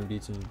we haven't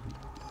beaten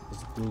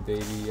this Blue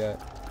Baby yet.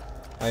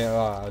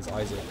 As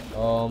Isaac.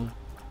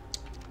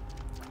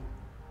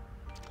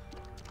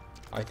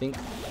 I think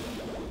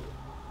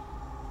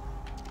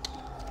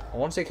I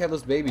want to say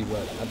Headless Baby, but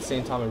at the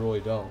same time I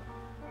really don't.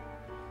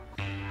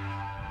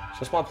 It's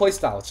just my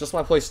playstyle. It's just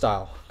my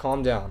playstyle.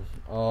 Calm down.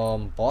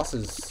 Boss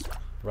is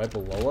right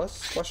below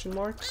us? Question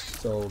mark.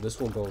 So this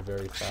will go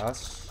very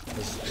fast.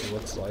 This it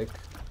looks like.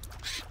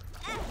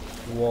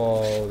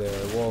 Whoa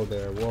there! Whoa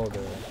there! Whoa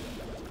there!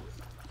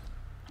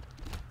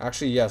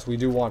 Actually, yes, we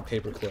do want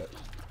paperclip.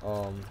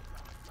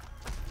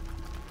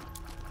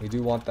 We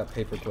do want that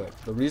paperclip.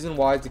 The reason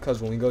why is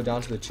because when we go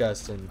down to the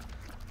chest and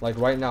like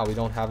right now we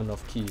don't have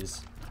enough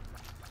keys.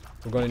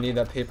 We're going to need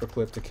that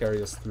paperclip to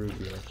carry us through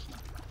here.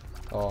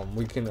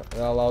 That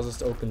allows us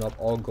to open up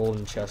all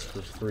golden chests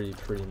for free,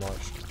 pretty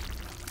much.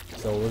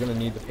 So we're going to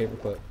need the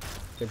paperclip.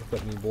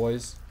 Paperclip me,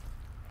 boys.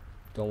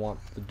 Don't want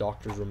the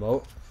doctor's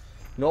remote.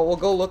 No, we'll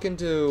go look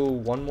into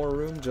one more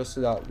room just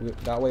so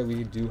that way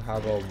we do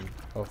have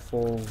a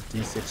full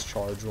D6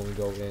 charge when we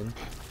go in,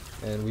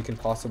 and we can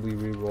possibly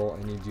re-roll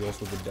any deals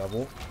with the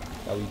devil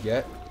that we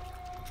get.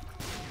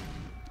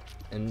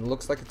 And it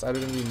looks like it's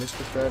either going to be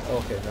Mr. Fred. Oh,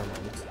 okay, never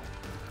mind.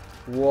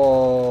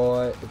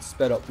 Whoa, it's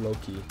sped up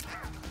Loki.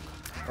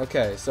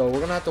 Okay, so we're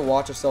gonna have to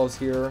watch ourselves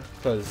here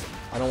because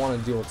I don't want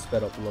to deal with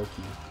sped up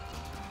Loki.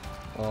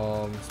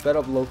 Sped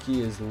up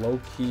Loki is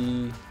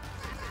low-key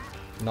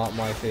not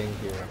my thing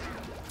here.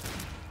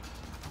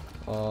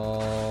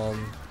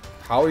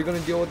 How are we gonna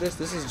deal with this?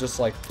 This is just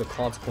like the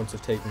consequence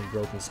of taking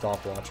broken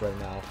stopwatch right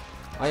now.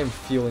 I am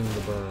feeling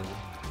the burn.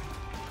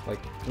 Like,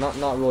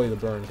 not really the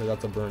burn, because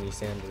that's a Bernie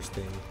Sanders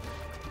thing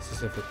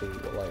specifically,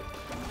 but like,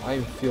 I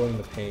am feeling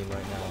the pain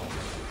right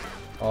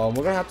now.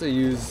 We're gonna have to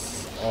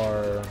use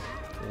our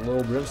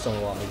little brimstone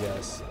a lot, I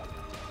guess.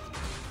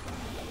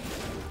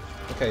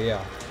 Okay,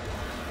 yeah.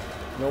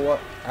 You know what?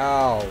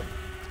 Ow.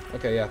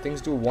 Okay, yeah,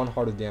 things do 1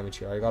 heart of damage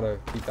here. I gotta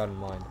keep that in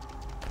mind.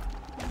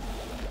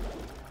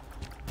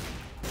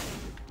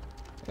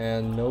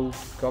 And no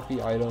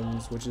guppy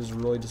items, which is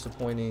really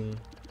disappointing.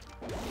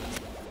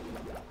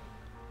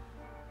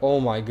 Oh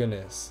my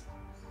goodness.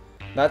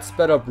 That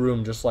sped up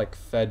room just like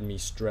fed me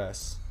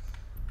stress.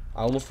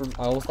 I almost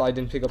thought I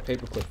didn't pick up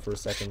paperclip for a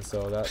second,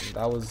 so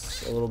that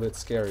was a little bit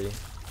scary.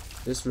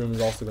 This room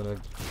is also gonna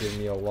give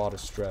me a lot of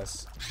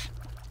stress.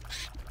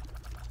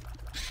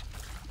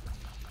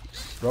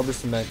 Rubber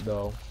cement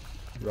though.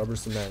 Rubber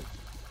cement.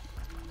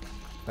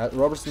 That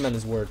rubber cement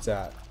is where it's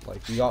at.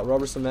 Like, you got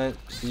rubber cement,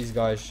 these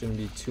guys shouldn't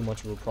be too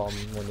much of a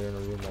problem when they're in a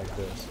room like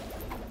this.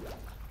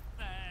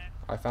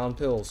 I found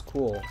pills,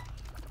 cool.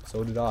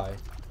 So did I.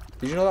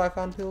 Did you know that I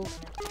found pills?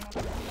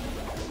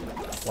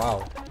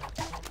 Wow.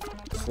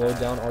 Slowed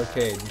down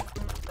arcade.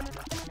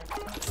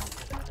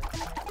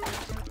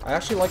 I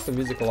actually like the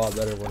music a lot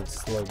better when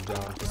it's slowed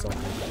down for some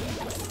reason.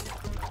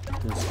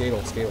 Ooh,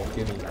 Skadle,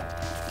 give me.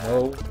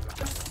 No.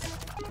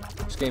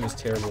 This game is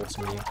terrible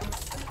to me.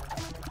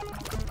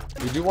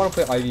 We do want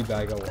to play IV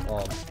Bag a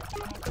lot.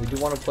 We do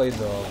want to play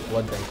the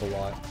blood bank a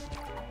lot.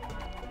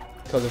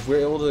 Because if we're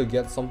able to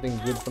get something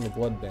good from the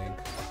blood bank,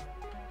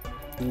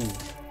 ooh,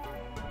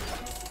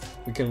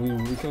 we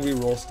can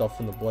re-roll stuff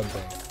from the blood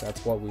bank.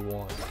 That's what we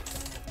want.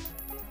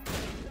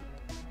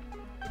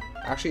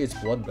 Actually, it's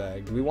blood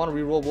bag. Do we want to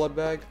reroll blood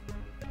bag?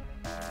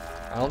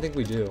 I don't think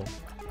we do.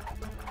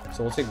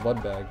 So we'll take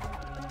blood bag.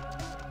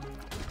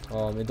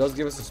 It does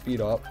give us a speed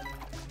up.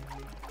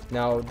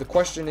 Now the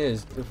question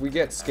is, if we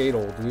get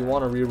Skatel, do we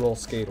want to reroll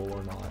Skatel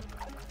or not?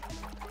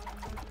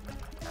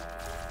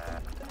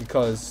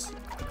 Because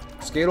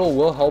Skatel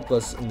will help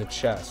us in the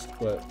chest,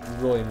 but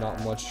really not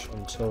much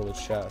until the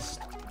chest.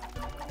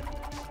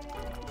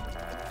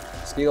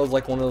 Skatel is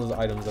like one of those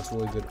items that's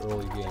really good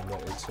early game,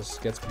 but it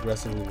just gets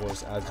progressively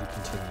worse as you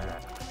continue.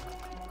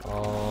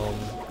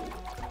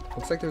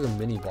 Looks like there's a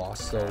mini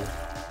boss, so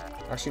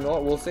actually, you know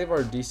what? We'll save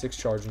our D6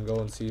 charge and go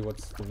and see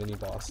what's the mini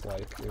boss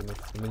like, and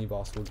if the mini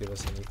boss will give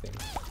us anything.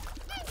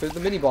 If the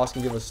mini boss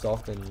can give us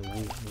stuff, then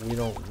we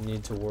don't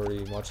need to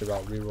worry much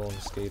about rerolling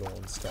Skatel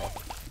and stuff.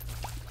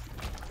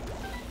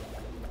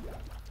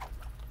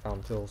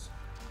 Found pills.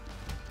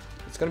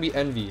 It's gonna be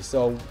Envy,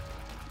 so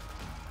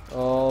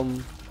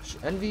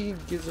Envy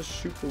gives us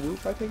Shoot the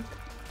Whoop, I think.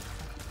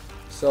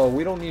 So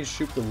we don't need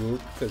Shoot the Whoop,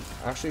 because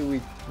actually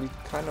we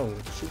kind of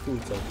Shoot the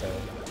Whoop's okay.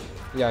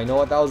 Yeah, you know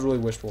what? That was really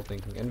wishful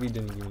thinking. Envy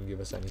didn't even give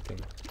us anything.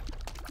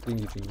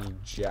 Didn't give me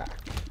Jack.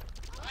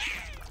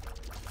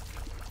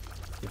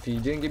 If he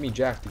didn't give me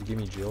Jack, did he give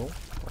me Jill?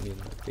 I mean,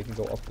 they can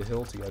go up the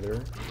hill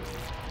together,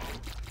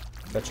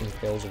 fetching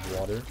pails of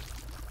water.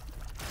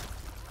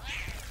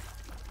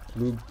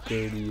 Blue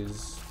Gertie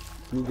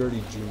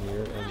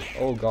Jr. and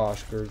oh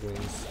gosh,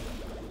 Gurglings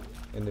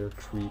and their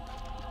creep.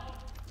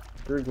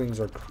 Gurglings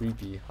are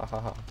creepy.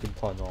 Hahaha. Good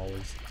pun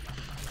always.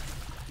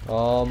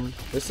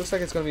 This looks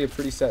like it's gonna be a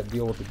pretty set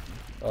deal with the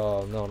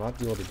no, not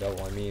deal with the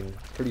devil, I mean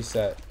pretty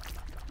set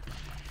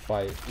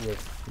fight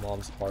with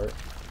Mom's heart.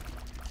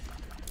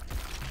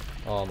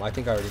 I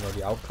think I already know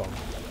the outcome.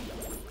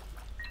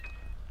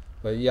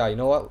 But yeah, you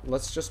know what?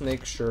 Let's just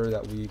make sure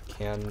that we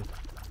can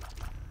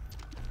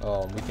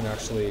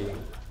actually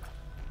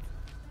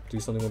do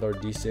something with our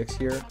D6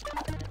 here.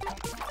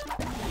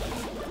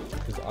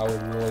 Because I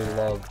would really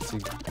love to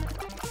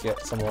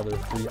get some other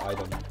free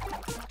item.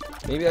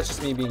 Maybe that's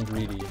just me being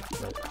greedy,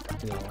 but,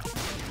 you know.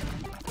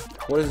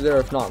 What is there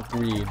if not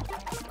greed?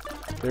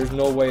 There's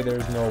no way,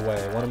 there's no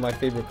way. One of my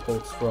favorite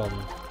quotes from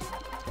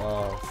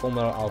Full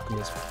Metal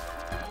Alchemist.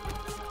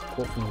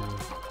 Quote from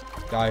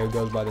a guy who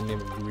goes by the name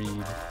of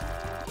Greed.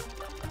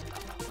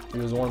 He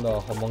was one of the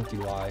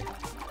homunculi.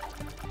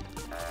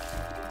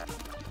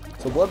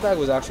 So Blood Bag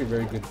was actually a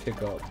very good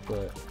pickup,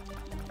 but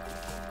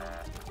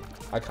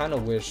I kind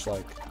of wish,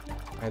 like,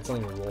 I had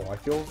something to roll. I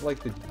feel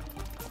like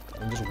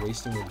I'm just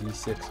wasting the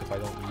D6 if I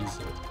don't use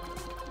it.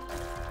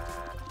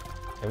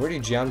 I already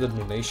jammed the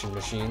donation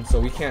machine, so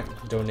we can't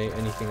donate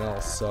anything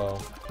else, so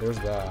there's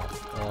that.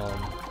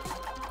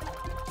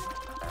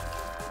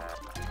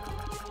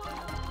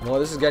 You know what,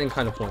 this is getting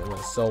kind of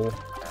pointless, so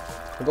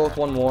we'll go with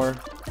one more.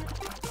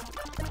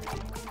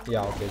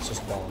 Yeah, okay, it's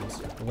just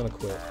bombs. I'm gonna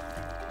quit.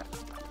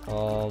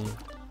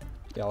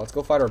 Yeah, let's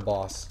go fight our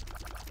boss.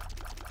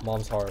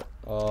 Mom's heart.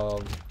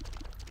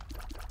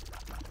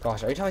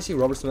 Gosh, every time I see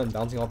rubber cement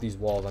bouncing off these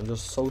walls, I'm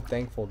just so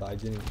thankful that I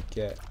did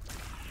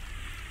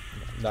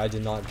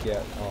not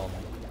get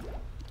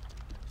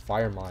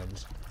fire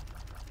mines,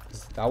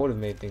 because that would have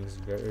made things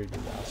very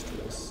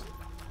disastrous.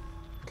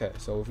 Okay,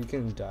 so if we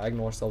can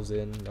diagonal ourselves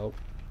in, nope,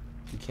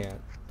 we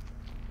can't.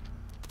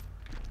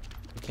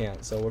 We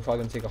can't, so we're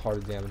probably gonna take a heart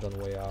of damage on the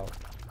way out.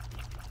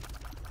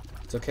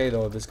 It's okay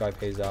though if this guy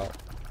pays out.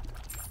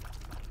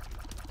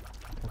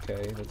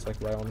 Okay, that's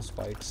like right on the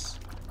spikes.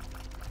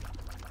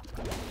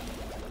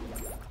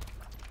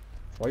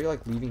 Why are you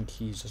like leaving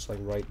keys just like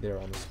right there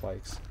on the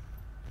spikes?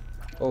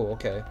 Oh,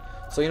 okay.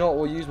 So you know what,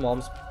 we'll use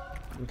Mom's.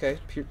 Okay,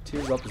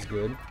 Tears Up is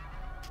good.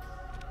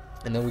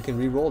 And then we can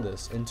re-roll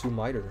this into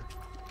Miter.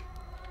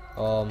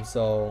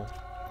 So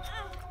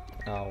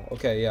ow.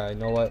 Okay, yeah, you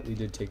know what? We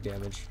did take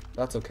damage.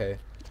 That's okay.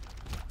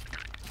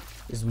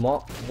 Is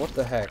Mom, what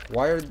the heck?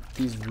 Why are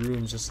these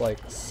rooms just like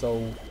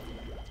so,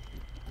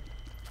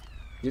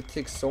 you have to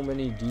take so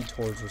many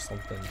detours or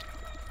something?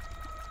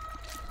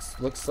 It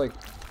looks like,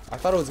 I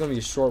thought it was gonna be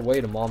a short way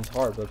to Mom's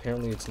heart, but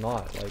apparently it's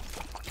not. Like,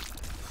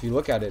 if you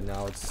look at it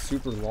now, it's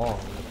super long.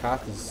 The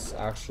path is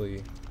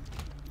actually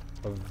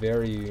a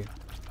very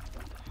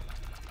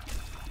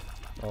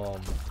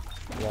long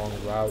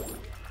route.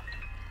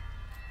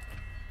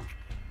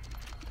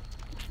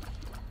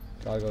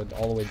 Gotta go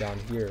all the way down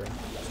here.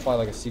 It's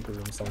probably like a secret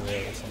room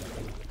somewhere or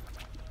something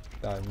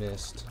that I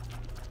missed.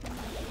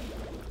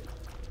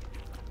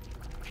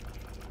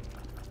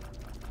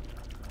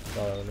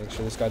 Gotta make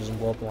sure this guy doesn't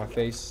blow up in my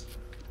face,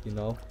 you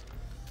know.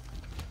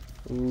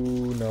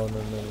 Ooh, no.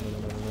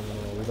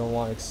 We don't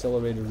want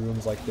accelerated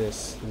rooms like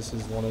this. This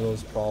is one of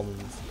those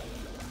problems.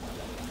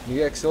 When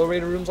you get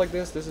accelerated rooms like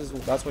this,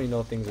 that's when you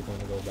know things are going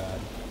to go bad.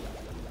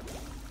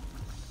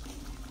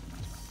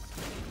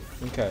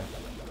 Okay.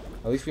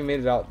 At least we made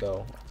it out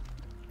though.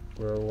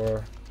 We're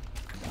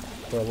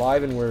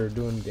alive and we're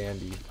doing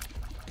dandy.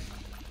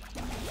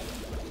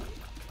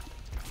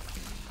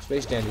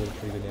 Space Dandy was a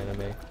pretty good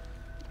anime.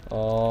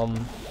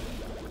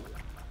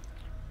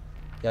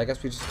 Yeah, I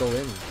guess we just go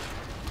in.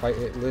 Fight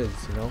it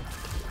lives, you know?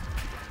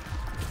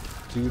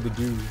 do the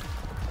do.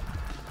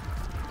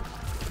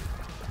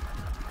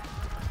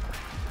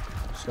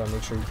 Just gotta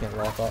make sure you can't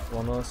lock up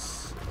on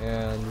us,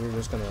 and we're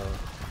just gonna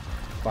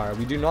fire.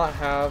 We do not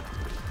have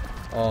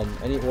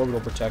any orbital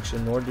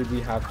protection, nor do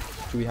we have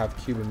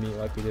cube of meat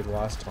like we did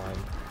last time.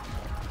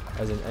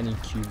 As in any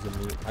cubes of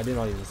meat. I did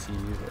not even see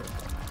either.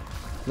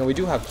 No, we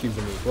do have cubes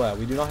of meat. Well,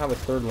 we do not have a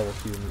 3rd level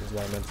cube of meat is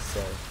what I meant to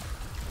say.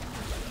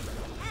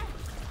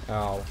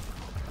 Ow.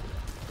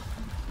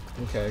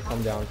 Okay,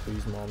 come down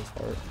please, mom's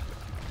heart.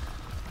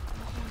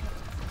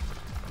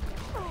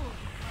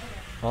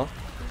 Huh?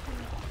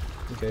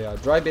 Okay, yeah,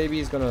 Dry Baby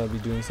is gonna be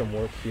doing some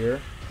work here.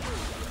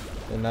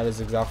 And that is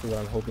exactly what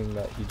I'm hoping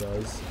that he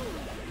does.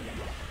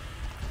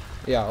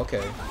 Yeah,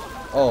 okay.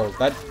 Oh,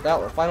 that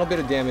final bit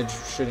of damage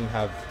shouldn't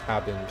have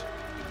happened.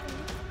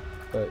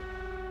 But,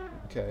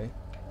 okay.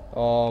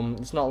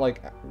 It's not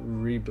like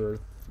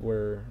Rebirth,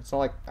 where, it's not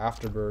like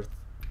Afterbirth,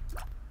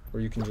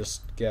 where you can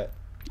just get,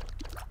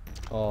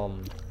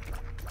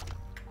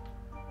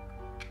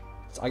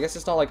 I guess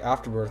it's not like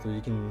Afterbirth where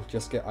you can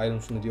just get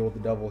items from the Deal with the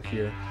Devil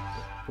here.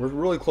 We're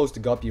really close to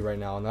Guppy right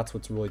now, and that's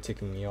what's really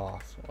ticking me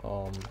off.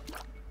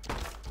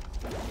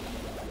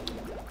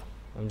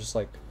 I'm just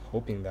like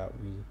hoping that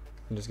we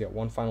can just get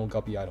one final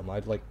Guppy item.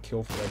 I'd like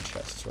kill for red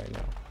chests right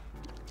now.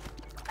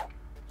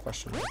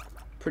 Question mark.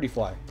 Pretty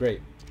fly,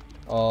 great.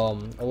 A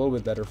little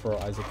bit better for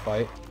our Isaac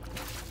fight.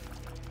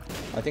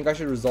 I think I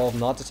should resolve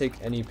not to take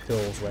any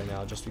pills right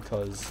now, just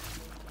because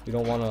we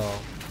don't want to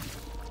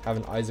have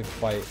an Isaac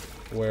fight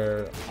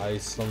where I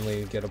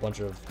suddenly get a bunch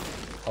of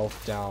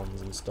health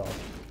downs and stuff.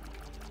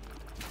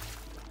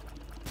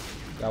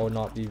 That would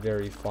not be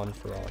very fun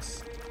for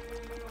us.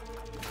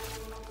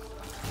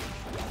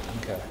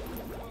 Okay.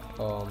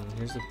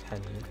 Here's a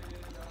penny.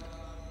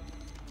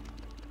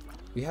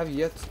 We have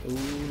yet. Ooh,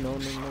 no,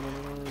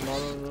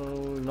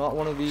 not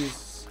one of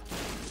these.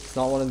 It's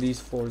not one of these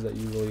floors that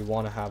you really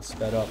want to have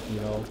sped up, you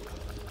know.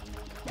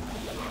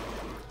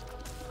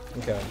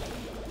 Okay.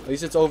 At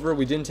least it's over.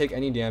 We didn't take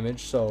any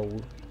damage, so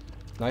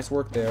nice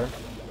work there.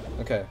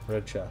 Okay,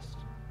 red chest.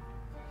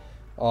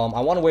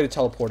 I want a way to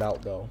teleport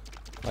out though.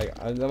 Like,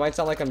 that might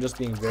sound like I'm just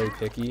being very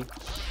picky,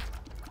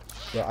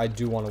 but I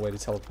do want a way to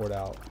teleport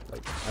out.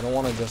 Like, I don't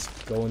want to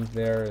just go in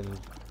there and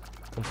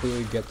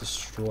completely get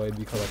destroyed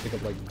because I pick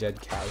up like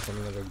dead cat or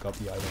something like a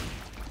guppy item.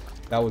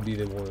 That would be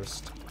the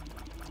worst.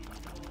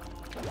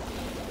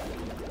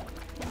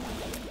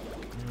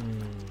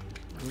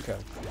 Okay.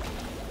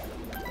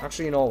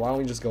 Actually, you know, why don't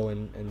we just go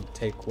in and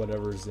take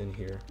whatever's in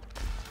here.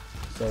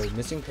 So,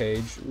 missing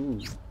page. Ooh.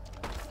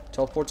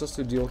 Teleports us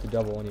to Deal with the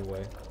Devil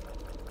anyway.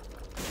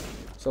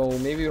 So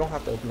maybe we don't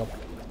have to open up.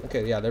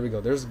 Okay, yeah, there we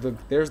go. There's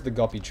the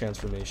guppy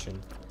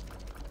transformation.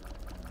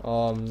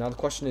 Now the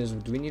question is,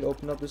 do we need to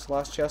open up this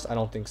last chest? I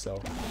don't think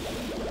so.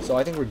 So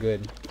I think we're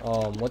good.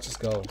 Let's just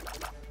go.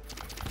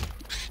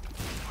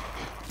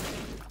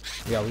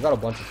 Yeah, we got a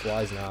bunch of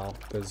flies now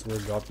because we're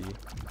guppy.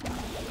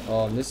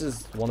 This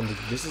is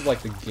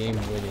like the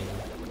game-winning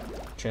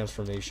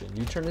transformation.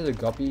 You turn into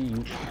guppy,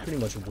 you pretty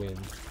much win.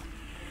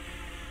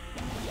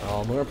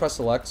 We're gonna press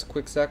select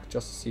quick sec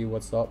just to see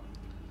what's up.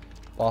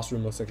 Boss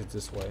room looks like it's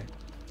this way.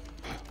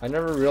 I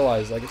never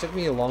realized, like, it took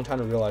me a long time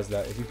to realize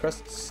that if you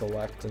press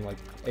select and like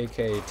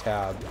aka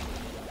tab,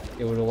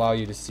 it would allow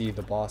you to see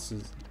the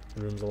boss's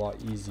rooms a lot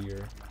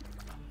easier.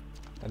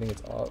 I think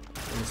it's up.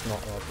 It's not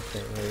up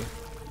apparently.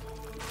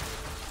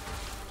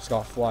 Just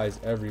got flies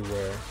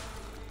everywhere.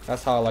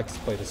 That's how I like to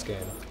play this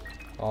game.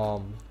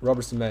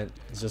 Rubber cement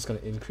is just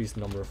gonna increase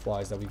the number of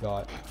flies that we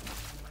got.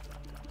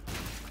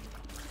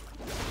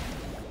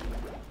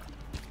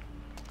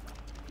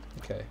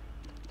 Okay.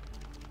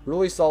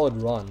 Really solid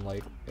run,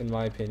 like, in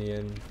my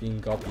opinion.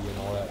 Being guppy and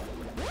all that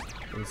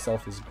in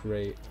itself is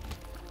great.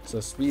 So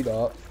speed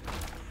up.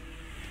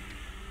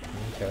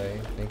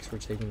 Okay, thanks for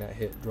taking that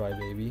hit, Dry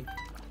Baby.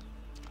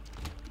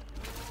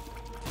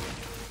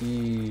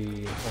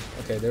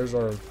 Okay, there's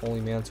our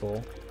Holy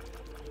Mantle.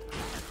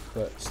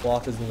 But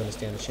Sloth isn't going to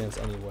stand a chance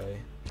anyway.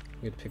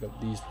 We have to pick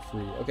up these for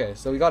free. Okay,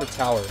 so we got a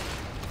tower.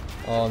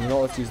 You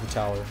know, let's use the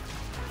tower.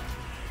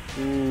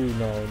 Ooh,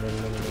 no.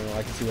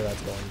 I can see where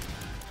that's going.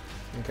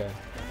 Okay.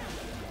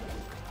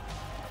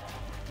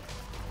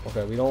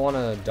 Okay, we don't want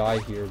to die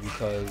here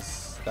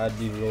because that'd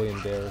be really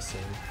embarrassing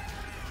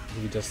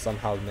if we just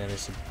somehow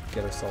manage to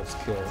get ourselves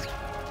killed.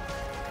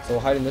 So we'll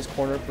hide in this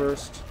corner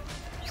first.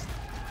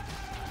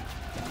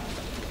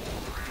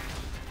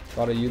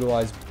 Gotta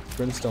utilize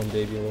Brimstone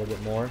Baby a little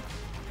bit more.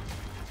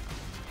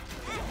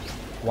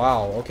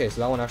 Wow, okay,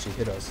 so that one actually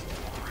hit us.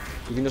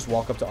 We can just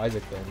walk up to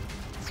Isaac then.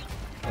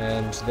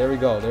 And there we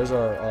go. There's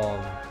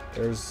our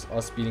there's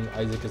us beating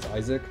Isaac as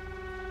Isaac.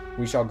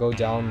 We shall go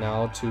down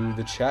now to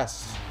the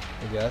chest,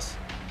 I guess.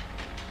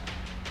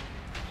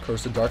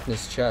 Curse of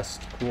Darkness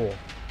chest. Cool.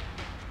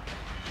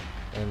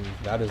 And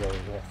that is a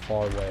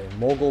far way.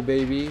 Mogul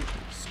Baby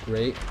is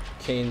great.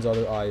 Kane's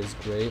other eye is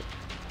great.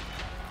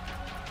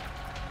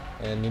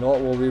 And you know what?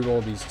 We'll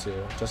re-roll these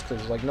two. Just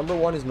because, like, number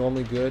one is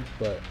normally good,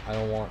 but I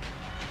don't want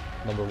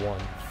number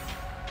one.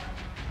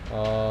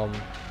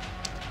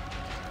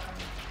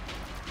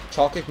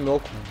 Chocolate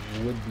milk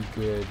would be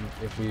good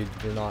if we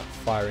were not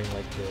firing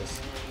like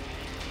this.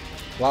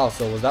 Wow,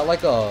 so was that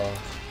like a...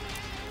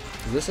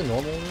 Is this a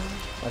normal room?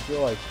 I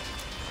feel like...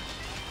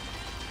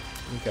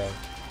 Okay.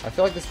 I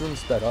feel like this room's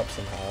sped up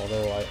somehow,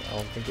 although I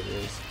don't think it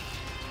is.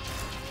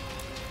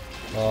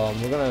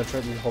 We're gonna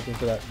try to be hoping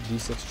for that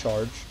D6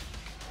 charge.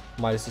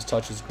 Midas's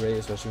touch is great,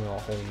 especially with a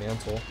Holy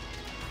Mantle.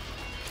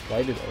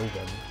 Lighted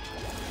oven.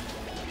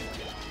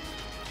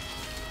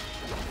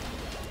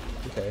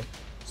 Okay.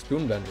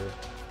 Spoon Bender.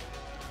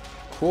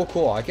 Cool,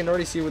 cool. I can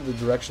already see with the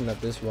direction that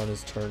this run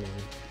is turning.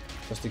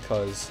 Just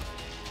because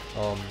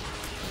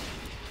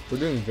we're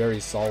doing very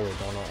solid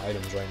on our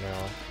items right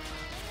now.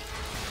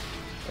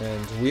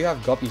 And we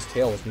have Guppy's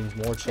tail, which means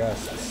more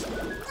chests.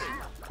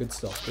 Good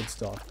stuff, good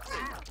stuff.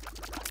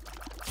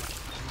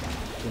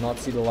 Do not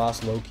see the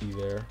last Loki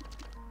there.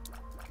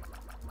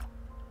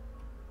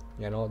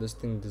 Yeah, no, this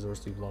thing deserves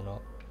to be blown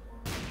up.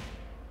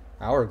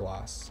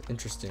 Hourglass.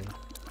 Interesting.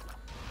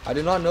 I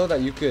did not know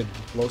that you could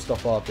blow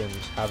stuff up and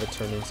have it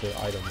turn into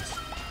items.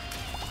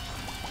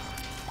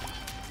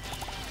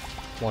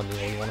 Come on,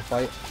 Dingle, you wanna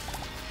fight?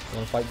 You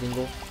wanna fight,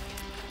 Dingle?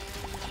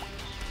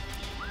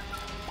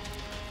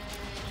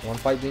 You wanna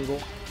fight,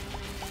 Dingle?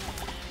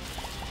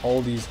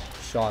 All these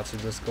shots are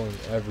just going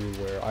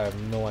everywhere. I have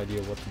no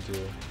idea what to do.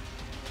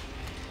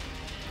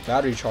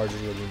 Battery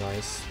charges would be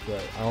nice,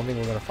 but I don't think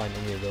we're gonna find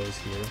any of those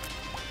here.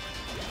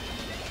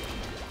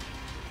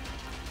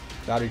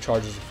 Battery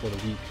charges are for the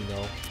weak, you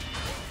know.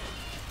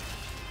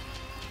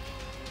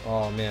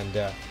 Oh man,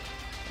 Death.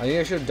 I think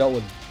I should have dealt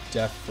with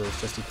Death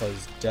first, just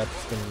because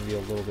Death's gonna be a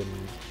little bit...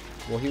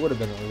 Well, he would have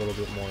been a little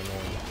bit more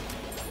annoying.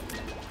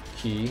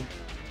 Key.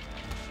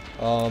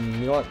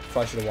 You know what?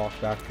 Probably should have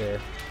walked back there.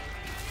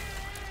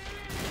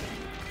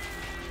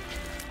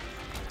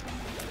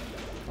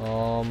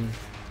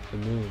 The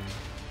moon.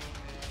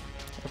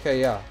 Okay,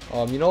 yeah.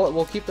 You know what?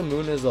 We'll keep the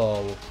moon as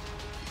a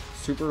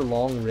super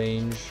long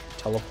range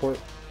teleport.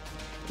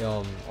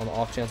 On the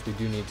off chance we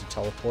do need to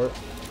teleport.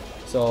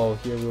 So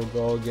here we'll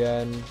go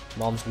again.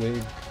 Mom's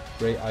wig,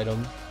 great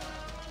item.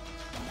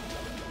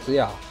 So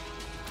yeah,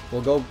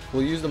 we'll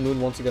use the moon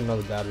once we get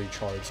another battery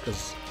charge,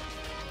 because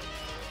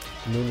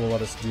the moon will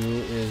let us do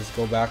is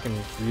go back and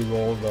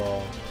re-roll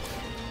the...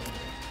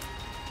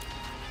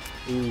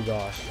 Ooh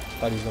gosh,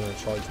 thought he was gonna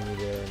charge me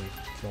there and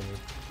kill me.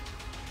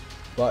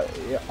 But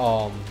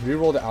yeah,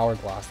 re-roll the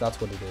hourglass,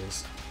 that's what it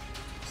is.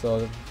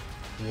 So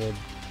we'll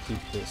keep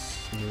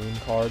this moon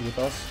card with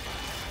us.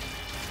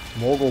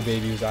 Mogul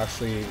Baby was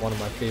actually one of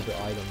my favorite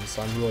items,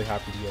 so I'm really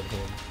happy to get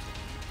him.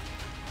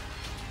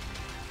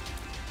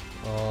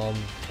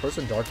 Curse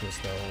of Darkness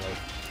though, like,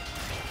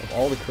 of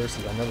all the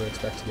curses, I never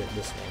expect to get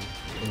this one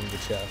in the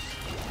chest.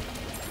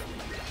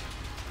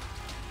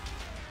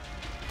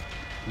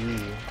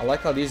 Ooh, I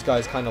like how these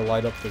guys kind of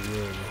light up the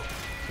room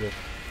with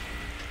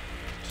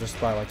just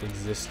by like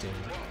existing.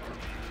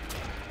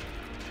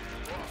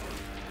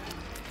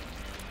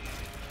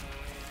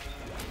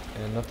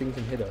 And nothing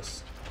can hit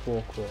us.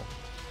 Cool, cool.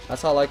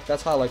 That's how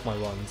I like my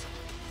runs.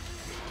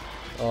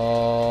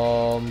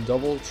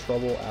 Double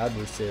Trouble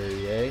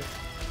Adversary, eh?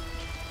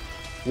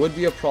 Would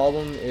be a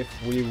problem if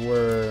we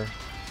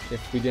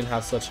didn't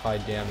have such high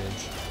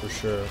damage, for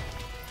sure.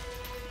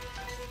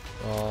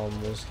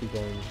 We'll just keep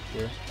going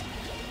here.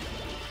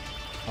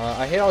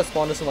 I hate how I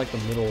spawned this in like the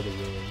middle of the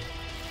room.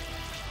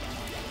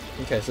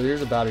 Okay, so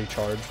here's a battery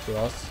charge for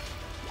us.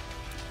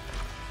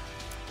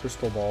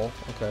 Crystal Ball,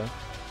 okay.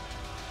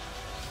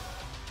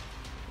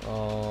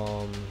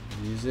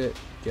 Use it,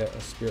 get a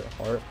Spirit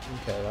Heart.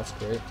 Okay, that's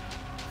great.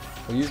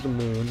 We'll use the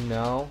moon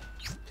now.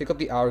 Pick up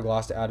the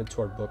hourglass to add it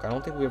to our book. I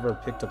don't think we ever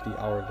picked up the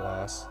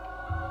hourglass.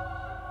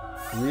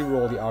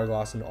 Reroll the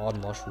hourglass into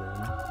Odd Mushroom.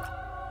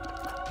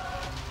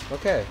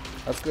 Okay,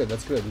 that's good,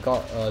 that's good. We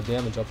got a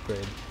damage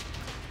upgrade.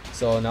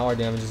 So now our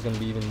damage is going to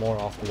be even more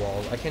off the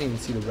wall. I can't even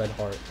see the red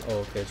heart. Oh,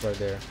 okay, it's right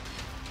there.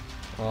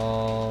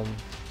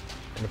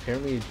 And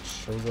apparently it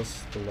shows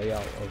us the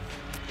layout of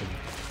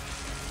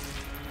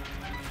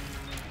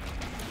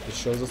it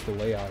shows us the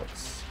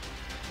layouts.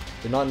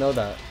 Did not know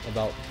that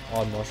about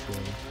Odd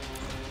Mushroom.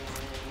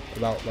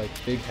 About like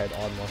Big Head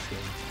Odd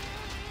Mushroom.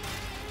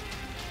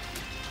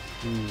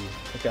 Ooh.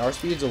 Okay, our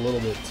speed's a little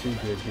bit too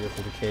good here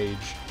for the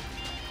cage.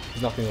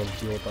 There's nothing able to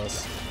deal with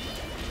us.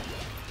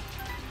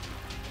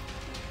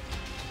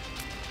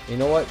 You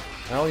know what?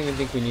 I don't even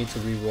think we need to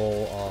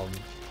re-roll,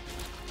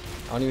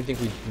 I don't even think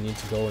we need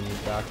to go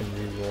and back and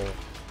re-roll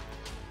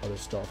other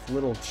stuff.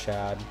 Little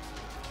Chad.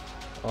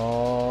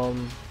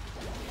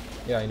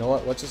 Yeah, you know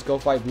what? Let's just go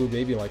fight Blue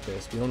Baby like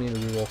this. We don't need to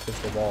re-roll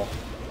Crystal Ball.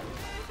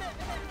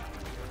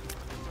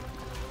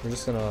 We're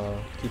just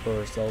gonna keep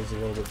ourselves a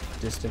little bit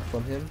distant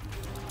from him.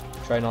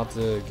 Try not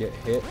to get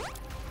hit,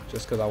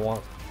 just because I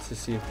want to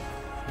see if...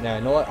 Nah,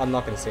 you know what? I'm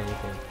not gonna say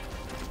anything.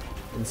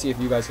 And see if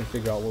you guys can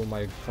figure out what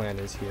my plan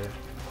is here.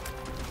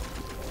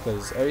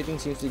 Because everything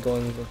seems to be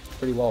going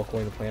pretty well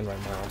according to plan right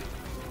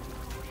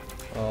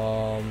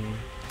now.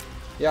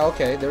 Yeah,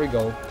 okay, there we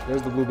go.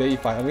 There's the Blue Baby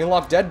fight. And we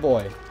unlocked Dead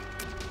Boy.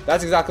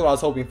 That's exactly what I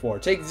was hoping for.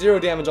 Take 0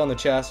 damage on the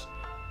chest.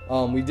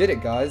 we did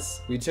it,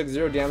 guys. We took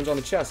 0 damage on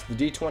the chest. The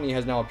D20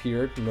 has now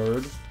appeared.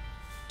 Nerd.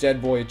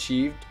 Dead boy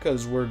achieved,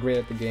 because we're great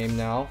at the game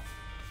now.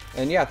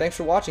 And yeah, thanks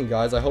for watching,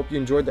 guys. I hope you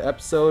enjoyed the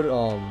episode.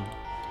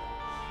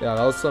 Yeah,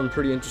 that was some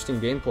pretty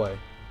interesting gameplay.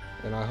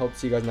 And I hope to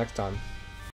see you guys next time.